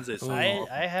that to Magic the Wednesdays?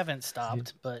 I haven't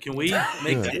stopped, but Can we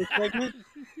make Yeah. that a segment?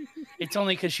 it's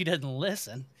only because she doesn't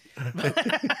listen.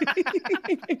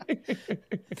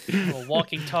 A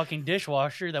walking, talking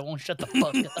dishwasher that won't shut the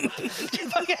fuck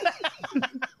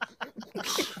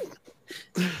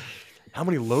up. How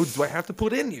many loads do I have to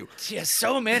put in you? Yeah,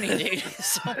 so many, dude.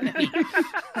 So many.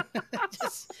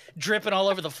 Just dripping all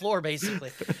over the floor, basically.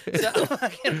 So,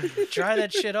 dry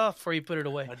that shit off before you put it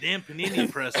away. A damn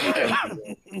panini press.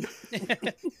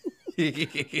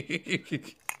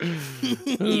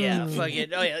 Yeah, fuck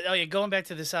it. Oh yeah. Going back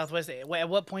to the Southwest. At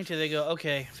what point do they go?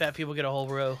 Okay, fat people get a whole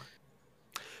row.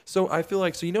 So I feel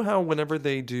like, so you know how whenever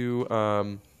they do,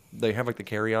 they have like the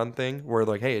carry-on thing where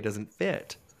like, hey, it doesn't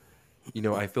fit. You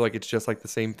know, I feel like it's just like the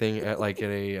same thing at like at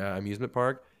a amusement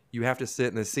park. You have to sit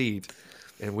in the seat,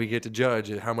 and we get to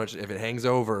judge how much if it hangs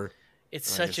over.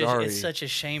 It's Like, such a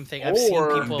shame thing. I've seen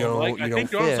Or, people. No, like, you I don't think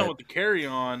they're on fit. with the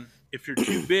carry-on. If you're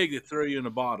too big, they throw you in the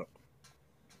bottom.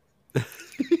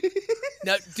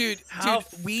 No, dude, How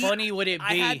we funny would it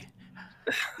I be? had-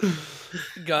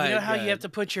 Go ahead. You know how go you ahead. have to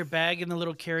put your bag in the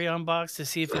little carry-on box to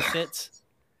see if it fits?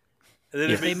 And then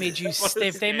Yeah. it They makes- made you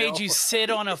if they made you sit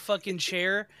on a fucking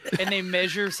chair and they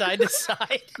measure side to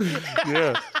side.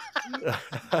 Yeah.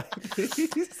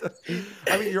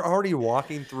 I mean, you're already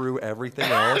walking through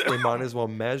everything else. They might as well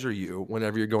measure you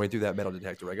whenever you're going through that metal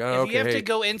detector. Like, oh, If okay. you have hey. to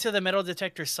go into the metal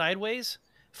detector sideways,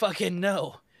 fucking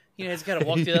no. You know, it's got to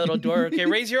walk through that little door. Okay,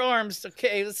 raise your arms.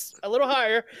 Okay, it's a little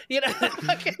higher. You know,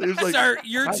 There's like, Sir,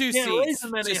 you're I two can't raise seats.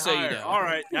 them any Just so you higher. know. All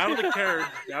right, out of the carriage,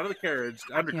 undercarriage.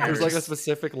 there's like a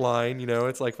specific line, you know,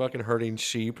 it's like fucking herding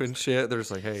sheep and shit. They're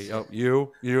just like, hey, oh,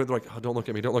 you. They're like, oh, don't look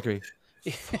at me. Don't look at me.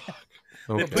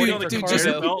 They Okay. put you on the Dude, conveyor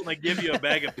just- belt and they give you a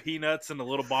bag of peanuts and a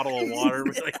little bottle of water.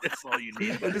 Like, that's all you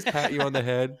need. They just pat you on the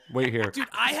head. Wait here. Dude,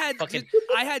 I Fucking-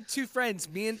 had two friends.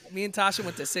 Me and Tasha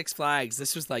went to Six Flags.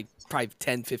 This was like probably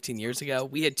 10, 15 years ago.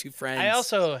 We had two friends. I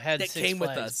also had that Six came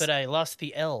with Flags, us. but I lost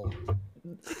the L.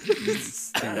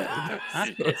 Stupid.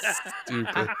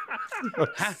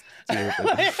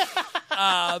 Stupid. I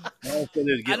I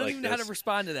don't even know how to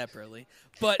respond to that, Burley.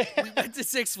 But we went to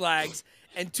Six Flags,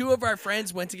 and two of our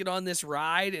friends went to get on this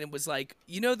ride, and it was like,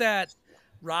 you know that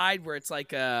ride where it's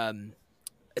like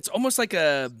it's almost like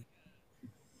a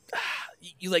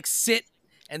you like sit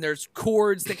and there's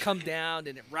cords that come down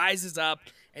and it rises up,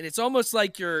 and it's almost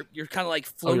like you're kind of like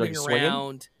floating swinging?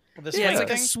 around. The Yeah, swing it's like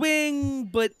thing? a swing,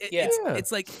 but Yeah.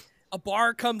 it's like a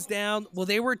bar comes down. Well,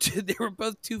 they were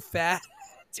both too fat,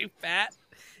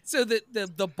 so that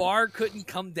the bar couldn't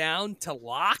come down to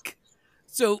lock.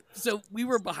 So we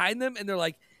were behind them, and they're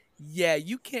like, "Yeah,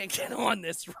 you can't get on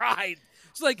this ride."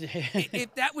 It's like,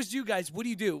 if that was you guys, what do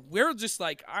you do? We're just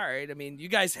like, all right. I mean, you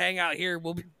guys hang out here.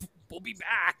 We'll be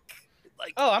back.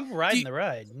 Like, Oh, I'm riding you- the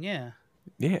ride. Yeah.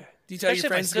 Yeah. do you tell especially your if I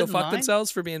friends to stood go in fuck line.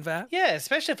 themselves for being fat? Yeah,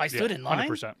 especially if I stood Yeah, in line.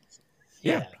 100%.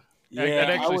 Yeah. Yeah, I'd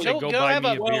I actually would- say Go- go go buy have me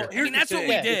a- a well, beer. here's I mean, that's the what thing.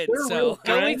 we If did. they're So real Go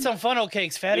friends- eat some funnel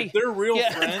cakes, fatty. If they're real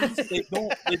Yeah. friends, they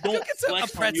don't Get some- a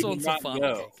flex on pretzel you and to some not funnel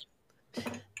go.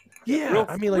 cakes. Yeah. Real,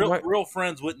 I mean, like, why- real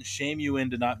friends wouldn't shame you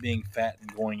into not being fat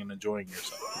and going and enjoying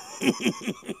yourself.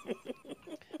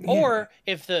 Or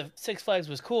if the Six Flags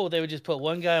was cool, they would just put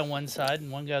one guy on one side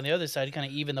and one guy on the other side to kind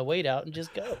of even the weight out and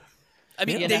just go. I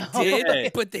mean, You they know? did,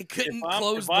 Hey, but they couldn't If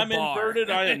close the I'm bar. inverted,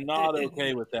 I am not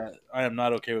okay with that. I am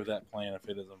not okay with that plan if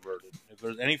it is inverted. If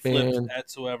there's any flips Man.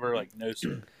 whatsoever, like no sir.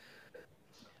 When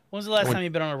was the last time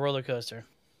you've been on a roller coaster?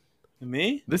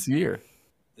 Me? This year.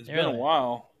 It's Really? been a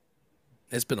while.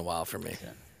 It's been a while for me.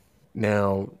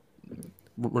 Now,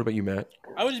 what about you, Matt?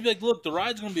 I would just be like, look, the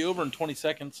ride's going to be over in 20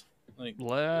 seconds. Like,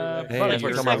 Left. Hey, Funny, that's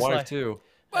what I you're tell my Six wife Flags. too.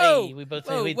 Whoa, Hey, we both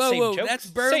whoa, we had whoa, same whoa! jokes. That's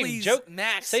Same Burley's joke.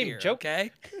 max Same here, joke.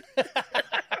 okay?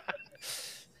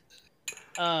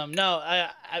 No,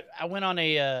 I went on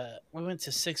a we went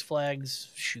to Six Flags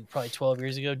probably 12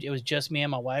 years ago. It was just me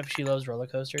and my wife. She loves roller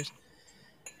coasters,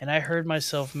 and I heard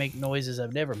myself make noises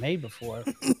I've never made before.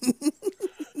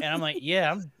 And I'm like,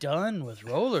 yeah, I'm done with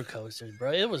roller coasters,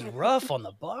 bro. It was rough on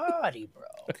the body,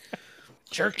 bro.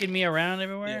 Jerking me around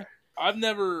everywhere. I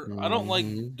don't like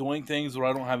Mhm. doing things where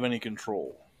I don't have any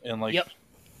control. And like, Yep.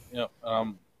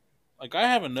 like I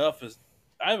have enough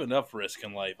risk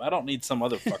in life. I don't need some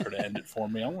other fucker to end it for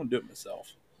me. I want to do it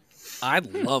myself. I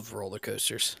love roller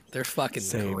coasters. They're fucking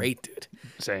Same. great, dude.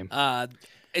 Same.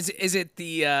 Is it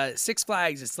the Six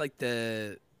Flags? It's like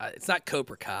the it's not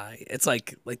Cobra Kai. It's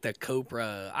like the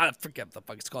Cobra. I forget what the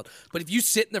fuck it's called. But if you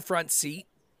sit in the front seat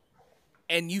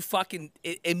and you fucking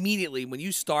immediately when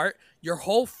you start, your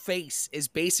whole face is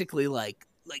basically like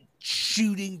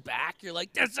shooting back. You're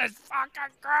like, this is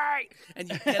fucking great, and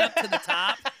you get up to the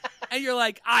top. And you're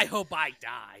like, I hope I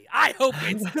die. I hope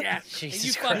it's death. And you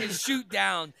Jesus fucking Christ. shoot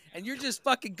down, and you're just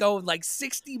fucking going like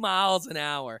 60 miles an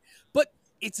hour. But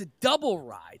it's a double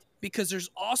ride because there's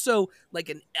also like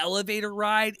an elevator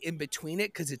ride in between it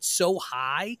because it's so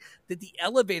high that the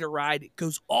elevator ride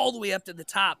goes all the way up to the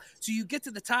top. So you get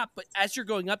to the top, but as you're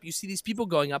going up, you see these people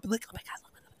going up and like, oh my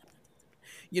God,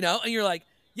 you know, and you're like,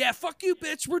 yeah, fuck you,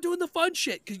 bitch. We're doing the fun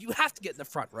shit because you have to get in the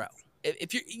front row.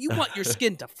 If you want your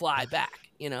skin to fly back,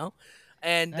 you know,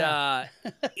 and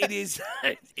it is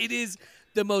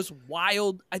the most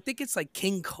wild. I think it's like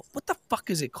King. What the fuck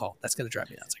is it called? That's gonna drive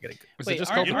me nuts. I gotta. Is Wait, it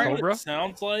just aren't- called the You know what Cobra? it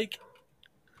sounds like?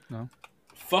 No.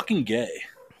 Fucking gay.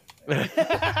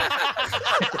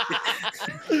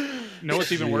 No,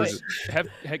 what's even worse?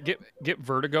 Wait. Get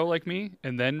vertigo like me,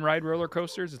 and then ride roller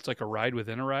coasters. It's like a ride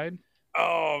within a ride.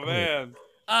 Oh man.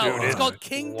 Oh, Dude, it's it's called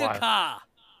King wild. Dakar.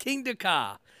 King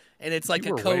Dakar, and it's like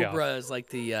You a were way cobra is like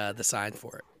the sign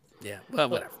for it. Yeah. Well,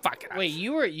 whatever. Fuck it. Wait,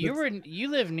 you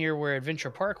live near where Adventure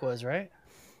Park was, right?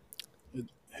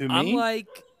 Who me?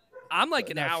 I'm like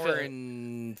an No, hour Phil.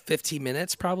 and 15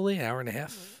 minutes, probably an hour and a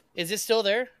half. Is it still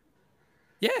there?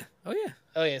 Yeah. Oh yeah.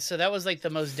 Oh yeah, so that was like the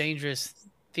most dangerous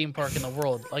theme park in the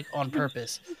world, like on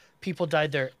purpose. People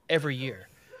died there every year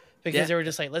because Yeah. they were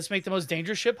just like, let's make the most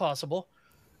dangerous shit possible,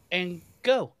 and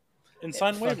go. And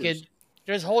sign waivers. Fucking,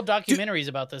 there's whole documentaries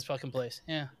about this fucking place.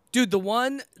 Yeah. Dude, the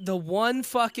one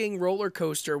fucking roller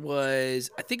coaster was,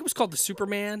 I think it was called the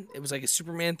Superman. It was like a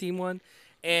Superman theme one,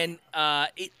 and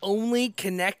it only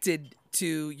connected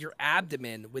to your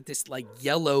abdomen with this like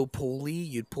yellow pulley.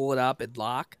 You'd pull it up and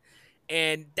lock,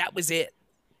 and that was it.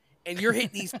 And you're hitting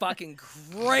these fucking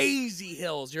crazy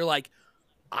hills. You're like,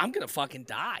 I'm gonna fucking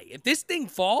die if this thing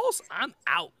falls. I'm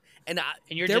out. And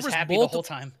And you're there just was happy the whole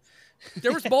time.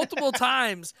 There was multiple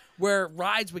times where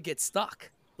rides would get stuck.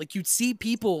 Like you'd see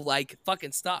people like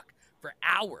fucking stuck for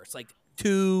hours, like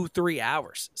 2-3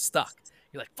 hours stuck.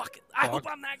 You're like, fuck it. I hope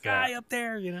I'm that guy up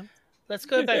there, you know? Let's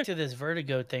go back to this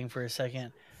vertigo thing for a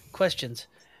second. Questions.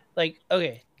 Like,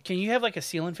 okay, can you have like a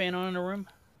ceiling fan on in a room?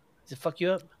 Does it fuck you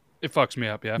up? It fucks me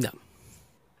up. Yeah. No.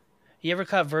 You ever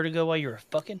caught vertigo while you were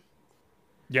fucking?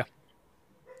 Yeah.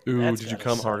 Ooh, That's did you gotta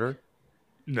come suck. harder?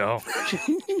 No. About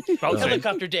the same.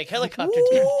 Helicopter dick, helicopter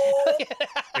dick.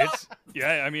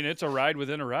 I mean, it's a ride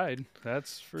within a ride.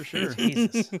 That's for sure.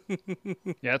 Jesus.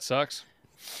 Yeah, it sucks.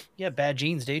 You have bad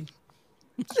genes, dude.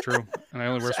 It's true. And I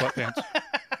only wear sweatpants.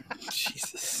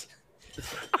 Jesus.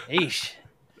 Eesh.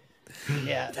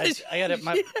 Yeah, I got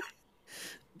it.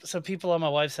 So people on my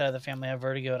wife's side of the family have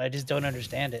vertigo, and I just don't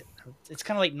understand it. It's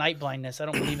kind of like night blindness. I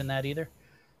don't believe in that either.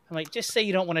 I'm like, just say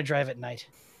you don't want to drive at night.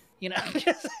 You know?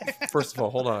 First of all,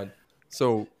 hold on.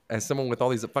 So, as someone with all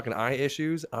these fucking eye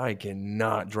issues, I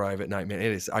cannot drive at night, man.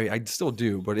 It is. I still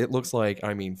do, but it looks like,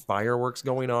 I mean, fireworks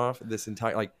going off. This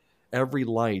entire, like, every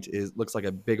light looks like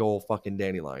a big old fucking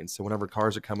dandelion. So whenever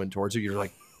cars are coming towards you, you're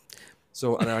like.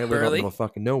 So, and I live out in the middle of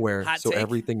fucking nowhere. Hot so take.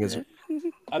 everything is.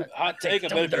 Hot take. I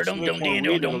bet if you smoke more weed,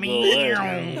 it'll go away.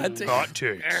 Hot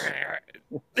takes.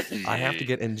 I have to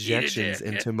get injections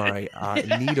into my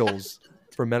needles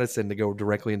for medicine to go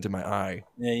directly into my eye.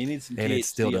 Yeah, you need some And it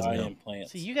still doesn't eye help.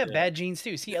 implants. See, you got bad genes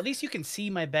too. See, at least you can see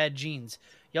my bad genes.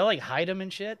 Y'all like hide them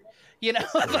and shit. You know,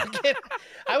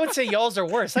 I would say y'all's are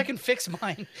worse. I can fix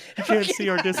mine. Can't see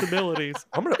our disabilities.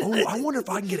 I wonder if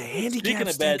I can get a handicap Speaking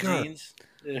of bad sticker. genes.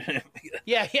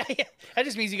 Yeah. That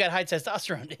just means you got high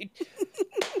testosterone, dude.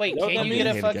 Wait, You know what can that you get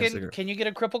a means? fucking? Handicap Can you get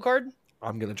a cripple card?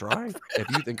 I'm gonna try. If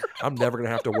you think I'm never gonna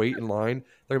have to wait in line,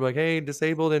 they're gonna be like, "Hey,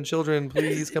 disabled and children,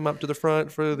 please come up to the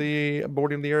front for the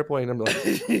boarding the airplane." I'm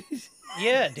like,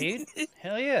 Yeah, dude.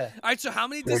 Hell yeah. All right, so how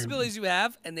many disabilities you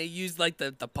have? And they use like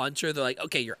the puncher. They're like,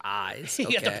 okay, your eyes. You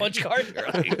got the okay. punch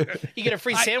card. You get a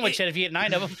free sandwich if you get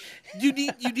 9 of them. You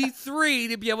need 3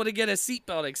 to be able to get a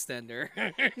seatbelt extender.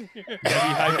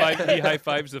 He high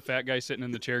fives the fat guy sitting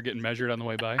in the chair getting measured on the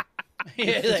way by.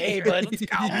 Yeah, like, hey, bud. Let's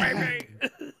go, baby.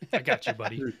 I got you,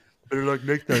 buddy. "Better luck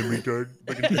next time, retard."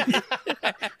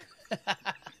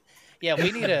 Yeah,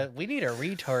 we need a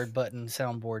retard button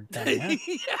soundboard thing.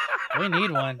 Huh? We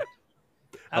need one.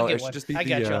 I'll Oh, get it should one. just be I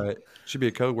got you. the. Should be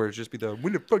a code word. It should just be the.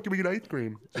 When the fuck do we get ice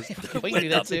cream? Just- We can do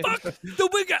that too. The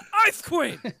we got ice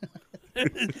cream.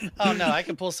 Oh no, I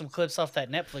can pull some clips off that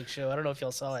Netflix show. I don't know if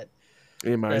y'all saw it.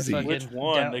 That's MIZ. fucking- Which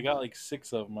one? down. They got like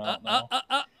 6 of them out now.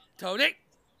 Tony.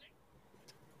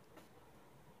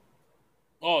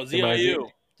 Oh, ZIU.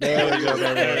 There we go.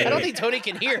 I don't think Tony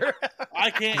can hear.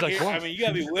 I can't He's like, hear. "What?" I mean, you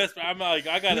gotta be whispering. I'm like,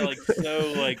 I gotta like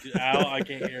so like out. I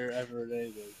can't hear ever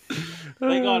anything.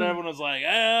 Thank God everyone was like,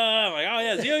 I'm like, oh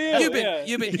yeah,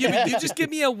 ZIU. You just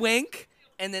give me a wink,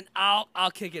 and then I'll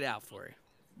kick it out for you.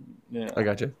 Yeah. I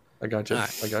got you. All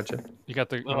right. I got you. You got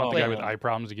the Oh, guy wait. with eye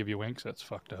problems to give you winks. That's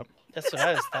fucked up. That's what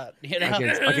I was thought. You know,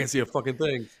 I can't see a fucking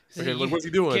thing. Okay, look, what's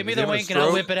he doing? give me Is he the having a wink and I'll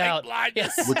stroke? whip it out.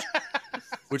 Blindness.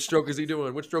 Which stroke is he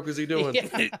doing? Which stroke is he doing?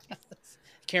 Yeah.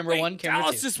 Camera one, camera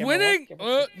Dallas two. is Camera one, winning.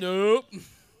 camera two. Nope.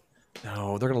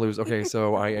 No, they're gonna lose. Okay,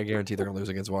 so I guarantee they're gonna lose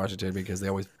against Washington because they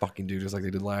always fucking do just like they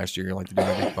did last year. Like they do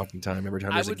every fucking time. Every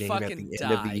time I there's a would game at the fucking end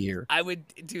die. of the year. I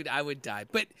would die.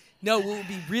 But no, what would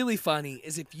be really funny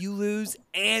is if you lose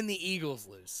and the Eagles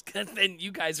lose, because then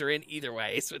you guys are in either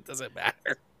way, so it doesn't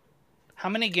matter. How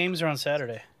many games are on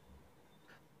Saturday?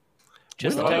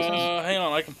 Just When the are Texans? Hang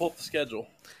on, I can pull up the schedule.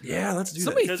 Yeah, let's do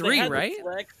Somebody that. 'Cause they three, had the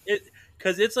right?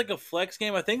 Because it's like a flex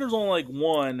game. I think there's only like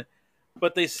one,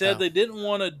 but they said Oh. they didn't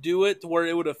want to do it to where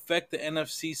it would affect the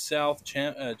NFC South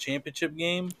championship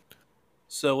game.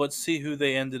 So let's see who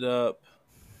they ended up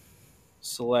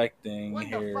selecting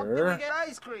here. get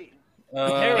ice cream?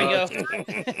 There we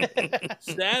go.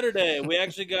 Saturday, we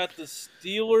actually got the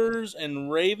Steelers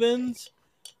and Ravens,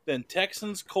 then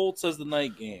Texans Colts as the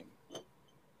night game.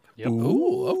 Yep.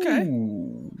 Ooh, okay.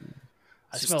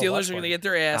 I So smell a watch Steelers are going to party. get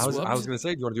their ass I was whooped. going to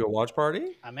say, do you want to do a watch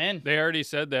party? I'm in. They already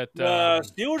said that.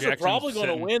 Steelers are Jackson's probably going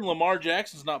to sitting. win. Lamar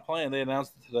Jackson's not playing. They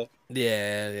announced it today.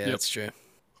 Yeah, that's true.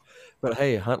 But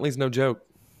hey, Huntley's no joke.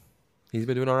 He's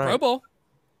been doing all right.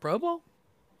 Pro Bowl?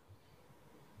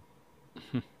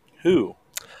 Who?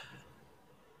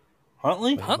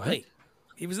 Huntley? Huntley.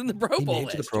 He was in the Pro He Bowl made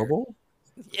it to the last Pro year. Bowl?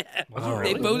 Yeah. Wow,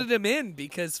 They really? voted him in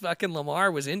because fucking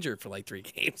Lamar was injured for like 3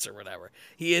 games or whatever.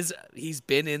 He's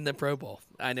been in the Pro Bowl.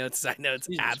 I know it's Jesus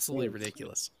absolutely Christ.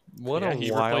 ridiculous. What Yeah, a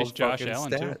he wild replaced Josh fucking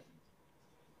Allen, stat.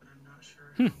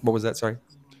 What was that? Sorry.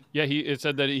 Yeah, it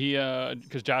said that he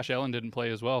because Josh Allen didn't play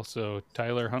as well, so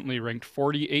Tyler Huntley ranked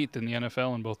 48th in the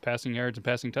NFL in both passing yards and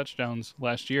passing touchdowns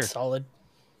last year. Solid.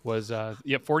 Was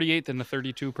 48th in the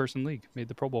 32-person league, made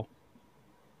the Pro Bowl.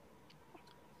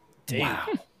 Dude.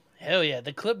 Hell yeah.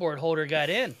 The clipboard holder got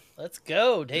in. Let's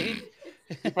go, dude.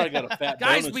 He probably got a fat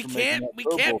Guys, bonus we for making can't that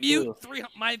Pro Bowl, mute too.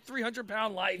 my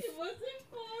 300-pound life. It wasn't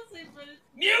pausing, but it's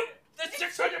Mute the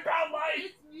 600-pound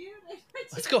life. muted.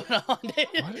 What's going on,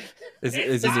 dude? Is he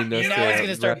needing us Now he's to going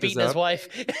to start wrap this beating his up? wife.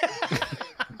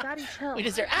 Daddy, chill. We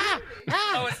just hear, Oh,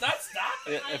 ah. it's not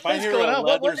stopping. If I What's hear going a on?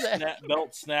 What leather was that?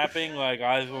 belt snapping, like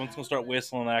I'm going to start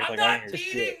whistling and act I'm like I not don't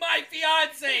hear beating shit. my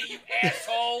fiance, you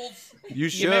assholes. You You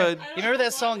should. remember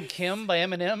that song Kim by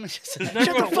Eminem? Just, He's Shut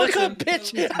never the gonna fuck listen. up,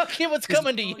 bitch. I'll get what's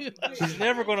coming to you. He's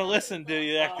never going to listen to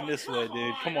you acting this way,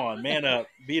 dude. Come on, man up.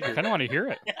 Beat I her. kind of want to hear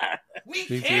it. We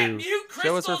Me can't too. mute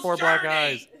Show us her Crystal's 4 black journey.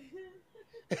 eyes.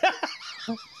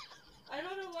 I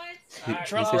don't know why it's. He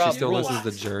Drunk said she Rob still rules.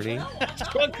 listens to Journey.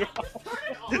 Drunk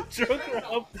her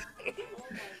up.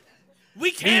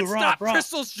 We can't New Rob stop Rock.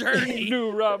 Crystal's journey.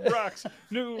 New Rob rocks.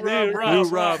 New Rob New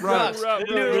rocks. Rob rocks. New Rob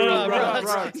New rocks. Rob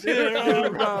rocks. New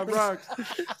Rob rocks.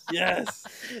 Yes.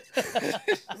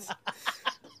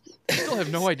 I still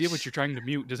have no idea what you're trying to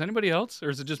mute. Does anybody else, or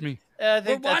is it just me? I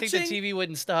think We're the watching- TV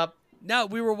wouldn't stop. No,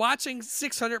 we were watching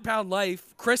 600-pound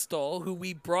life. Crystal, who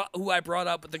I brought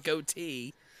up with the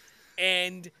goatee,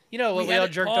 and You know what We we, had all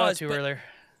it jerked off paused, to but- earlier.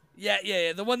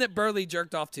 yeah, the one that Burley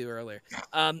jerked off to earlier.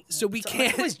 So we It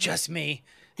was can't. just me.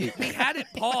 We had it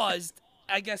paused,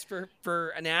 I guess, for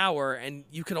an hour, and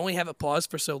you can only have it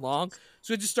paused for so long.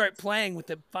 So we just start playing with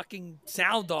the fucking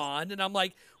sound on, and I'm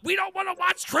like, we don't want to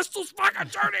watch Crystal's fucking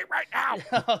journey right now.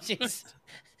 Oh, jeez.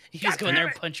 You just go in there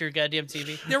and punch your goddamn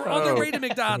TV. They were on their Oh. way to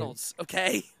McDonald's,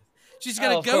 okay? She's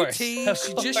got Oh, a of course. goatee. Of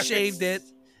She just course. shaved it.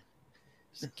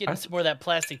 Just getting some more of that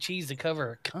plastic cheese to cover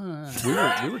her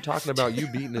cunt. We were talking about you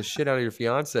beating the shit out of your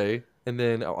fiance, and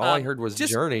then all I heard was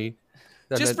just- Journey.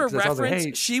 Just for so I was like, reference,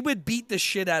 hey, she would beat the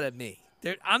shit out of me.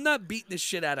 I'm not beating the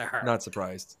shit out of her. not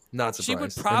surprised. Not surprised. She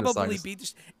would in the probably slightest. beat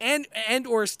the and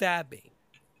or stab me.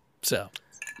 So,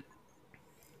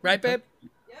 right, babe?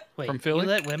 Wait, From Philly? you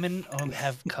let women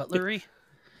have cutlery?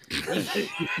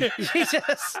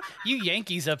 Jesus, you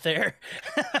Yankees up there.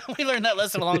 We learned that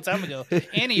lesson a long time ago.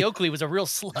 Annie Oakley was a real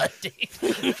slut,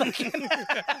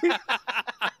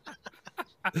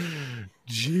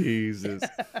 Jesus.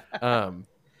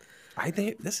 I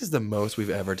think this is the most we've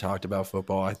ever talked about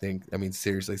football. I mean,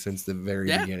 seriously, since the very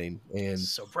Yeah. beginning. And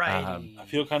Sobriety. I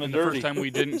feel kind of And the dirty. first time we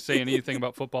didn't say anything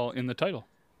about football in the title.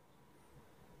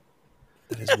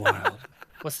 that is wild.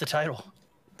 What's the title?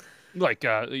 Like,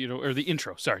 or the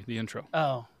intro. Sorry, the intro.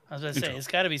 Oh, I was going to say, Intro. it's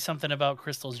got to be something about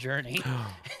Crystal's journey.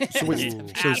 So,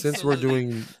 wait, so since we're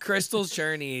doing, Crystal's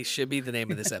Journey should be the name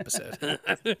of this episode.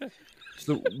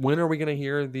 so when are we going to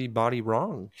hear the Body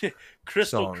Wrong?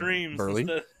 Crystal song, creams. Burley.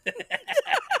 instead-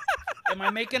 Am I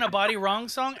making a body wrong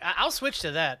song? I'll switch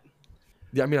to that.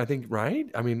 Yeah, I mean, I think right.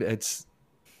 I mean, it's.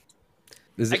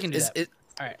 Is I it, can do Is that. it-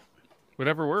 All right.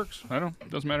 Whatever works. I don't.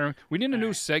 Doesn't matter. We need a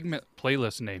new segment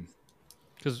playlist name,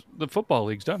 because the football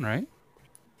league's done, right?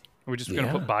 Are we just gonna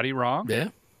Yeah. put body wrong? yeah.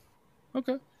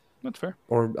 Okay, that's fair.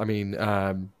 or I mean,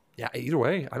 yeah. Either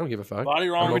way, I don't give a fuck. Body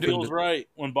I'm wrong open feels to- right.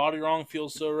 When body wrong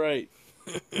feels so right.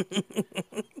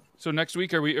 So next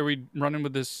week, are we running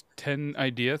with this 10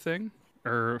 idea thing,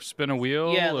 or spin a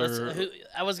wheel? Yeah, or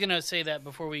I was going to say that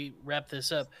before we wrap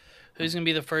this up. Who's going to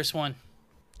be the first one?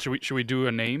 should we do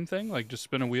a name thing, like just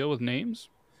spin a wheel with names?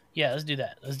 Yeah, let's do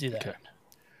that. Let's do that. Okay.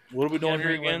 What are we doing Yeah,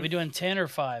 here again? Are we doing 10 or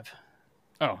 5?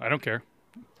 Oh, I don't care.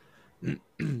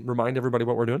 Remind everybody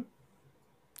what we're doing.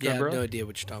 Yeah, I have bro? no idea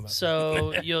what you're talking about.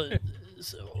 So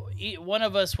one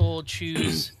of us will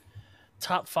choose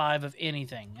top 5 of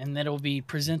anything, and then it will be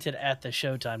presented at the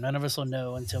showtime. None of us will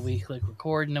know until we click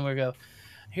record, and then we go,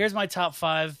 here's my top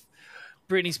 5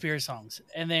 Britney Spears songs,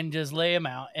 and then just lay them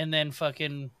out, and then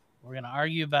fucking we're gonna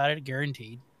argue about it,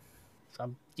 guaranteed. So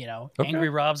I'm, Angry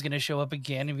Rob's gonna show up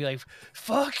again and be like,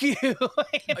 "Fuck you."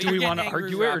 Do we want to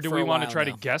argue it, or do we want to try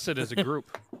to guess it as a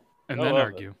group and then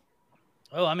argue?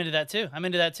 Oh, I'm into that too.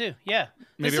 Yeah.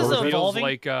 Maybe this it is reveals evolving.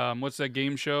 like what's that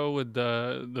game show with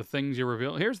the things you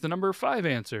reveal? Here's the number 5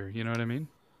 answer. You know what I mean?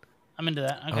 I'm into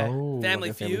that. Okay. Oh, Family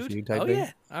like a Feud. type Oh thing?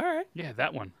 yeah. All right. Yeah,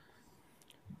 that one.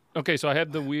 Okay, so I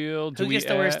had the wheel. Who gets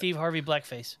to wear Steve Harvey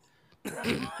blackface?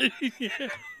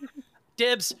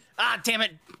 Dibs. Ah, damn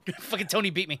it. Fucking Tony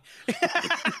beat me.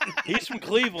 He's from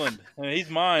Cleveland, and he's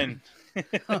mine.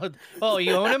 Oh,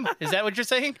 you own him? Is that what you're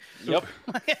saying? Yep.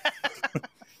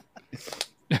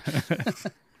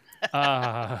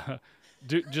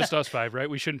 Just us 5, right?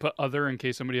 We shouldn't put other in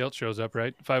case somebody else shows up,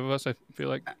 right? 5 of us, I feel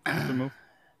like the move.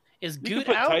 Is You Goot could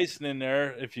put out? Tyson in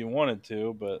there if you wanted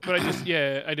to, but But I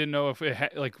didn't know if it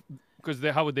because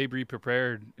how would they be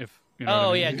prepared if you know? Oh, what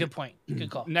I mean? yeah, good point. Good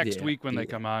call. Next Yeah, week when they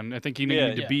come on, I think you Yeah.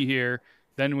 need to be here.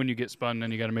 Then when you get spun,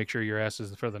 then you got to make sure your ass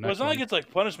is for the well, next it's not one. like it's like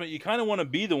punishment. You kind of want to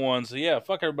be the one, so yeah,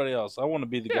 fuck everybody else. I want to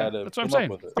be the guy to that's what I'm come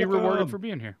saying. up with it. Be rewarded for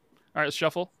being here. All right, let's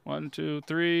shuffle. 1, 2,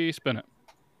 3, spin it.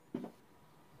 I'm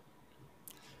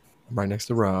right next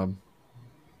to Rob.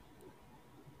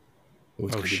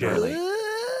 Oh, shit.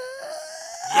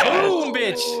 Boom,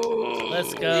 bitch.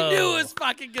 Let's go. We knew it was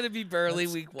fucking gonna be Burley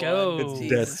week 1. go. It's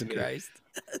Jesus destiny. Christ.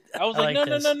 I was I like, like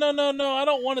no, this. no. I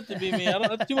don't want it to be me.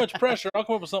 That's too much pressure. I'll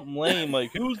come up with something lame,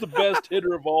 like who's the best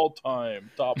hitter of all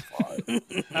time? Top 5. Oh,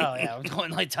 yeah. We're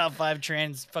going like top 5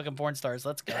 trans fucking porn stars.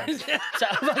 Let's go.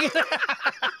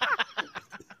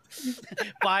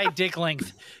 By dick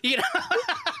length.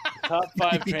 Top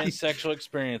 5 transsexual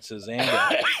experiences, and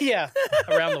Yeah.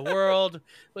 Around the world.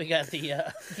 We got the,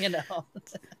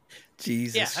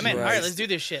 Jesus. Yeah, I'm in. All right, Christ. let's do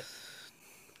this shit.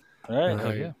 all right. All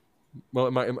right. yeah. Well,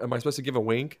 am I supposed to give a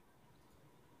wink?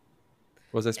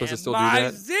 Was I supposed to still do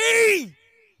M-I-Z!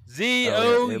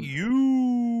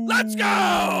 Z-O-U. Let's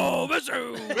go!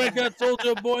 Mizzou! Greg that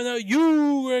soldier boy, now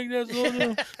you, Greg that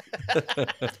soldier.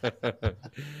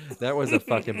 That was a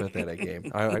fucking pathetic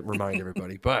game. I remind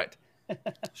everybody, but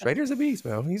Schrader's a beast,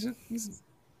 man. He's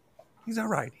all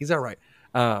right. He's all right.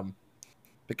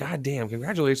 But goddamn,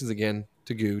 congratulations again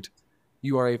to Goot.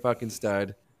 You are a fucking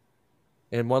stud.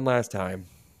 And one last time,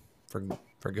 for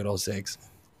good old sakes,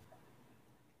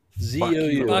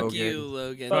 Z-O-U. Fuck Logan. you,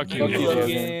 Logan. Fuck you, Fuck you, Logan.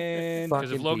 Logan. Because if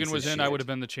Fucking Logan piece was of in, I shit. would have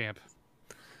been the champ.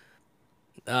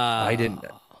 I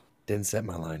didn't set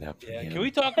my lineup. Yeah, again. can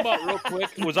we talk about real quick?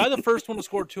 Was I the first one to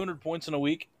score 200 points in a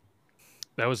week?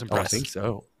 That was Oh, I impressive. think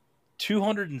so.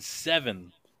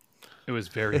 207. It was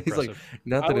very He's like, impressive.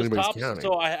 not I that was anybody's top, counting.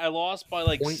 so I lost by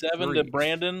like 7 to 0.3.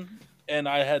 Brandon, and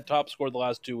I had top scored the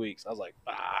last 2 weeks. I was like,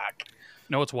 fuck.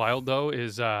 No, what's wild though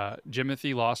is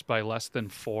Jimothy lost by less than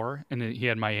 4, and then he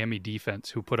had Miami defense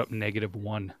who put up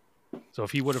 -1. So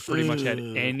if he would have pretty much had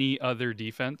any other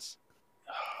defense,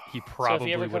 he So if probably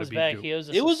he ever would comes have beat back, Duke. he owes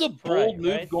us It was a bold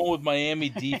move right? going with Miami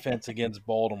defense against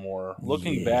Baltimore.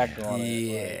 Looking back on it,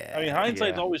 Yeah. I mean,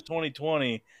 hindsight's Yeah. always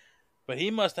 20/20. But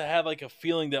he must have had like a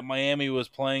feeling that Miami was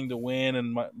playing to win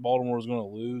and Baltimore was going to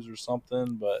lose or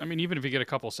something. But I mean, even if you get a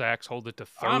couple sacks, hold it to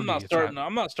 30. I'm not it's starting.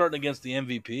 I'm not starting against the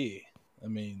MVP. I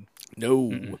mean,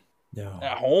 No. No.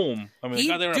 at home. I mean,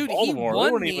 God, they were in Dude, he Baltimore. won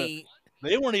They weren't me even.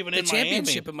 They weren't even the in Miami.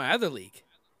 championship in my other league.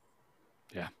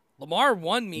 Yeah. Lamar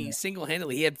won me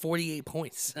single-handedly. He had 48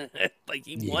 points. Like,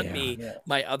 he won me Yeah.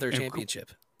 my other And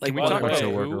championship. Can we By the talk way, about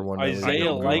Marcel who? Worker won every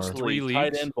Isaiah league. Likely Likely, leagues.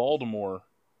 tight end Baltimore.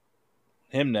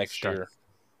 Him next Stud. year.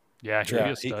 Yeah, he'll be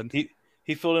a stud.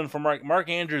 He filled in for Mark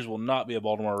Andrews will not be a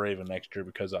Baltimore Raven next year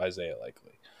because of Isaiah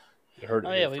Likely. You heard it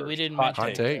Oh, here yeah, we first. didn't Hot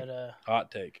mention take. take. that.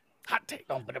 Hot take. Hot take.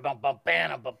 Another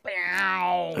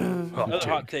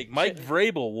hot take. Mike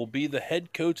Vrabel will be the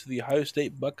head coach of the Ohio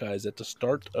State Buckeyes at the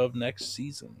start of next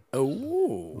season.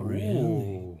 Oh.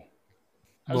 Really?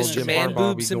 I was Mr. gonna Man say,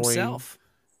 Harbaugh Boobs be going- himself.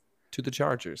 To the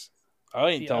Chargers. I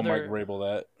ain't The telling other- Mike Vrabel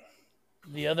that.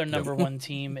 the other number 1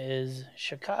 team is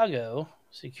Chicago,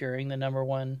 securing the number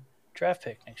 1 draft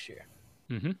pick next year.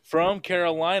 From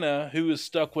Carolina, who is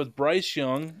stuck with Bryce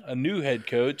Young, a new head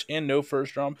coach, and no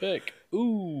first round pick.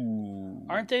 Ooh.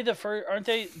 Aren't they the first? Aren't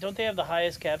they? Don't they have the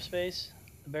highest cap space?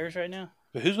 The Bears right now.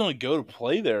 But who's going to go to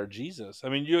play there? Jesus. I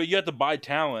mean, you have to buy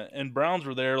talent, and Browns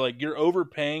were there. Like, you're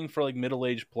overpaying for, like,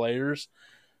 middle-aged players.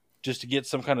 just to get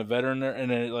some kind of veteran there,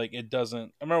 and then it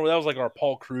doesn't. I remember that was like our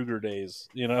Paul Kruger days.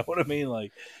 You know what I mean?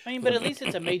 Like, I mean, but at least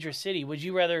it's a major city. Would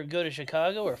you rather go to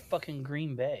Chicago or fucking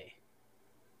Green Bay?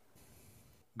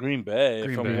 Green Bay.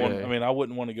 Green if I'm Bay. One, I mean, I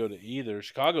wouldn't want to go to either.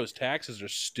 Chicago's taxes are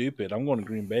stupid. I'm going to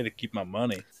Green Bay to keep my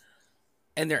money.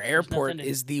 And their airport nothing to-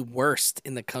 is the worst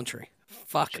in the country.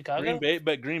 Fuck Chicago? Green Bay,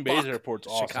 but Green Bay's Fuck airport's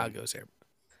awesome. Chicago's airport.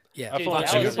 Yeah, I Dude, feel like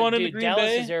fuck you're flying into dude, Green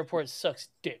Dallas's Bay? airport sucks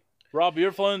dick. Rob, you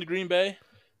ever flown into Green Bay?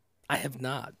 I have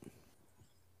not.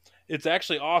 It's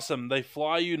actually awesome. They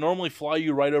normally fly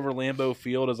you right over Lambeau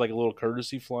Field as like a little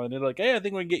courtesy flying. They're like, hey, I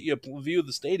think we can get you a view of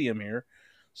the stadium here.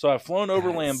 So I've flown over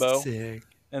Lambeau, Sick.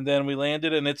 and then we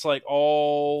landed, and it's like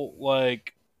all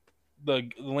like the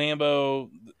Lambeau.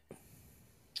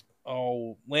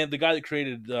 The guy that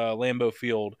created Lambeau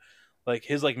Field, like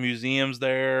his like museums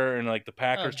there, and like the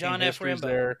Packers John team F. history's Rambo.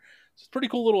 there. It's a pretty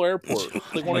cool little airport.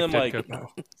 It's like one of them like Ditka.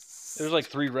 there's like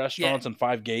 3 restaurants and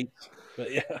 5 gates.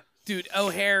 But yeah. Dude,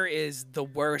 O'Hare is the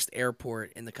worst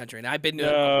airport in the country. And I've been to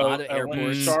a No, lot of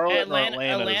airports. Charlotte, or Atlanta-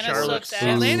 Atlanta. Atlanta Charlotte. sucks ass.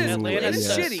 Atlanta's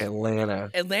yes, shitty. Atlanta.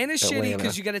 Atlanta's shitty Atlanta.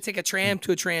 because you got to take a tram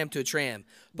to a tram to a tram.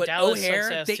 But Dallas O'Hare,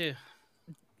 sucks ass too.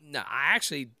 no, I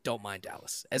actually don't mind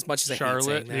Dallas as much as I hate Charlotte.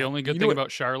 saying The that. only good You thing know what-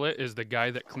 about Charlotte is the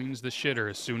guy that cleans the shitter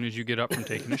as soon as you get up from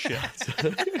taking a shit.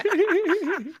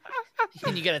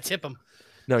 And you got to tip them.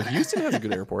 No, Houston has a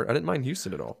good airport. I didn't mind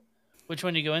Houston at all. Which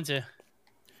one do you go into?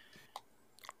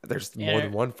 There's Yeah. more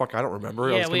than one. Fuck, I don't remember.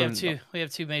 I Yeah, was we have coming- 2. We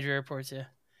have 2 major airports. Yeah.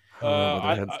 I don't remember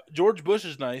whether they had- George Bush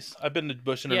is nice. I've been to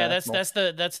Bush Yeah,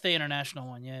 International. that's the international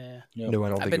one. Yeah. Yep. No, I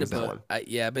don't I've think been it was to that both. one.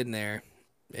 Yeah, I've been there.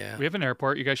 Yeah. We have an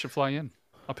airport. You guys should fly in.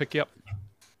 I'll pick you up.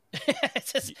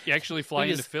 It's just You actually fly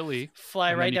We into just Philly.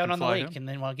 fly And then right you down can on the fly lake, him. and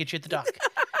then we'll get you at the dock.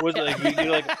 Was it like,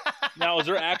 you're like now? Is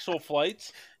there actual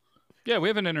flights? Yeah, we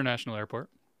have an international airport.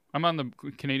 I'm on the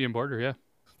Canadian border. Yeah,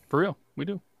 for real, we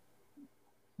do.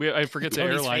 I forget the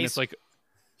Tony's airline. face. It's like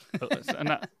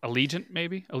not Allegiant,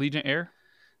 maybe Allegiant Air.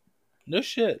 No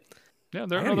shit. Yeah, I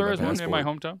there don't is even one in my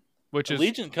passport. hometown, which is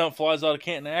Allegiant flies out of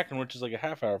Canton, Akron, which is like a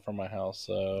half hour from my house.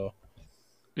 So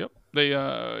yep. They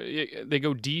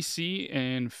go DC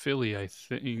and Philly, I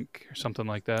think, or something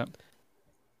like that.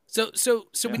 So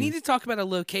we need to talk about a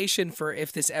location for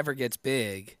if this ever gets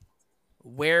big.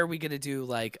 Where are we gonna do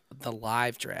like the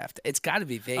live draft? It's got to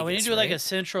be Vegas. Oh, we need to do like right? a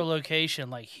central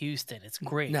location, like Houston. It's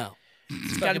great. No,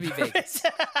 it's got to be Vegas.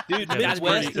 dude, Yeah, that's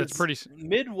Midwest pretty. That's pretty.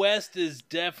 Midwest is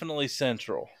definitely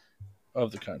central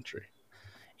of the country.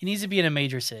 It needs to be in a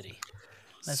major city.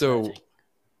 That's what I So, think.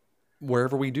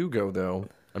 wherever we do go, though,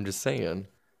 I'm just saying,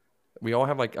 we all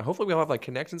have like. Hopefully, we all have like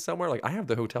connections somewhere. Like I have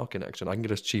the hotel connection. I can get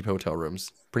us cheap hotel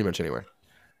rooms pretty much anywhere.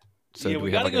 So yeah, do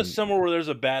we have, got to like, go somewhere where there's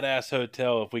a badass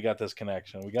hotel if we got this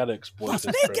connection. We got to exploit Las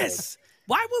this privilege. Vegas.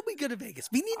 Why would we go to Vegas?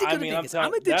 We need to I go mean, to I'm Vegas. telling-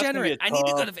 I'm a that's gonna be degenerate. a I need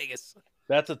to go tough- to Vegas.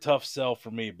 That's a tough sell for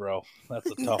me, bro. That's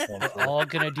a tough one. We're For me. all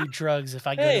gonna do drugs if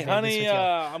I go Hey, to Vegas honey, with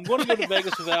y'all. I'm going to go to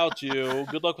Vegas without you.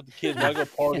 Good luck with the kids. I go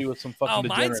party with some fucking Oh,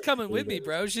 mine's degenerates. coming with me,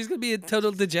 bro. She's gonna be a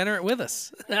total degenerate with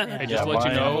us. Yeah. Hey, just Yeah, to let you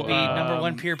mine know, Will be number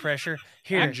 1 um, peer pressure.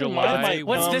 Here, actually, mine July, might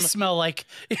what's come- this smell like?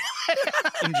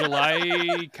 in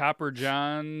July, Copper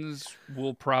Johns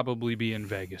will probably be in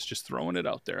Vegas. Just throwing it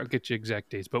out there. I'll get you exact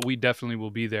dates, but we definitely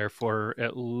will be there for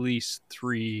at least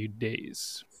 3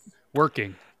 days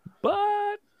working.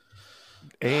 But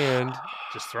and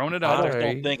just throwing it I out just there.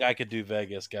 don't think I could do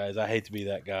Vegas, guys. I hate to be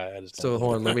that guy. I just so don't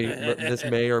hold on. This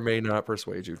may or may not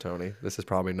persuade you, Tony. This is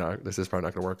probably not going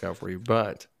to work out for you.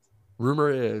 But rumor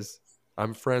is,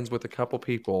 I'm friends with a couple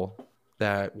people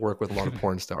that work with a lot of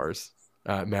porn stars.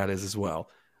 Matt is as well.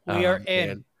 We are in.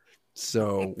 and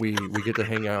so we get to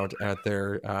hang out at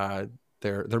their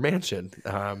mansion.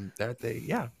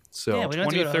 So Yeah, we don't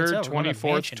have to go to a 23rd, hotel. We're going to a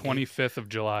 24th, mansion, dude. 25th of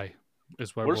July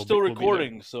is where We're we'll still be, we'll be there.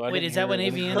 recording, so I Wait, didn't is that when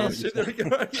hear AVN anything. is?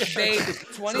 Vegas,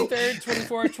 23rd,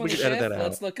 24th, We can edit that 25th. out.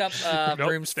 Let's look up Nope,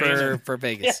 rooms staying for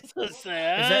Vegas. Is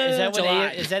that when July.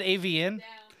 is that AVN?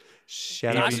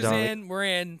 shout out Josh to is Donnie. in. We're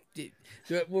in.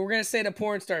 We're gonna stay at a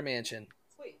porn star mansion.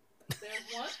 Wait, there's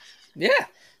one? Yeah.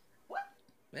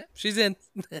 Yeah, she's in.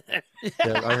 Yeah,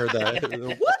 I heard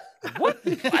that.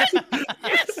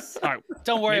 Yes. All right,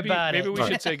 Don't worry maybe, about maybe it. we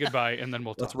should say goodbye and then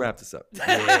we'll Let's talk. wrap this up. We're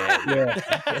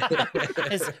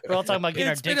all talking about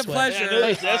getting It's our been dicks a wet. pleasure. Yeah,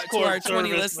 this to our escort 20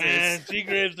 service, listeners. man.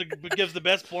 G-Graves gives the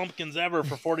best plumpkins ever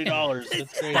for $40.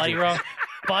 It's crazy.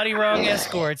 Body wrong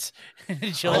escorts.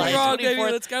 July Body wrong, baby.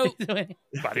 24th. Let's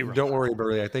go. Body roll. Don't worry,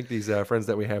 Burley. I think these friends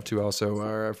that we have too also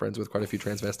are friends with quite a few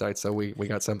transvestites, so we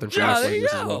got something for Yeah, this there you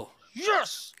ladies as well. go.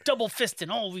 Yes, double fisting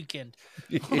all weekend.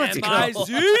 Let's go.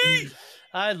 M-I-Z.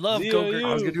 I love ZOU. Go-Gurt.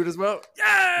 I was gonna do it as well.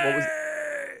 What was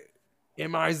Yay!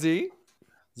 M-I-Z?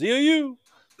 ZOU.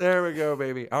 There we go,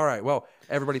 baby. All right. Well,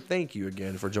 everybody, thank you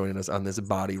again for joining us on this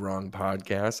Body Wrong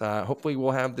podcast. Hopefully,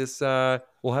 we'll have this.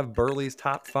 We'll have Burley's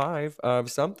top 5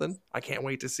 of something. I can't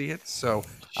wait to see it. So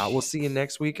we'll see you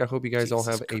next week. I hope you guys all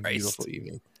have a beautiful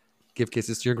evening. Give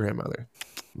kisses to your grandmother.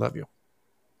 Love you.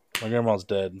 My grandma's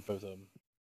dead. Both of them.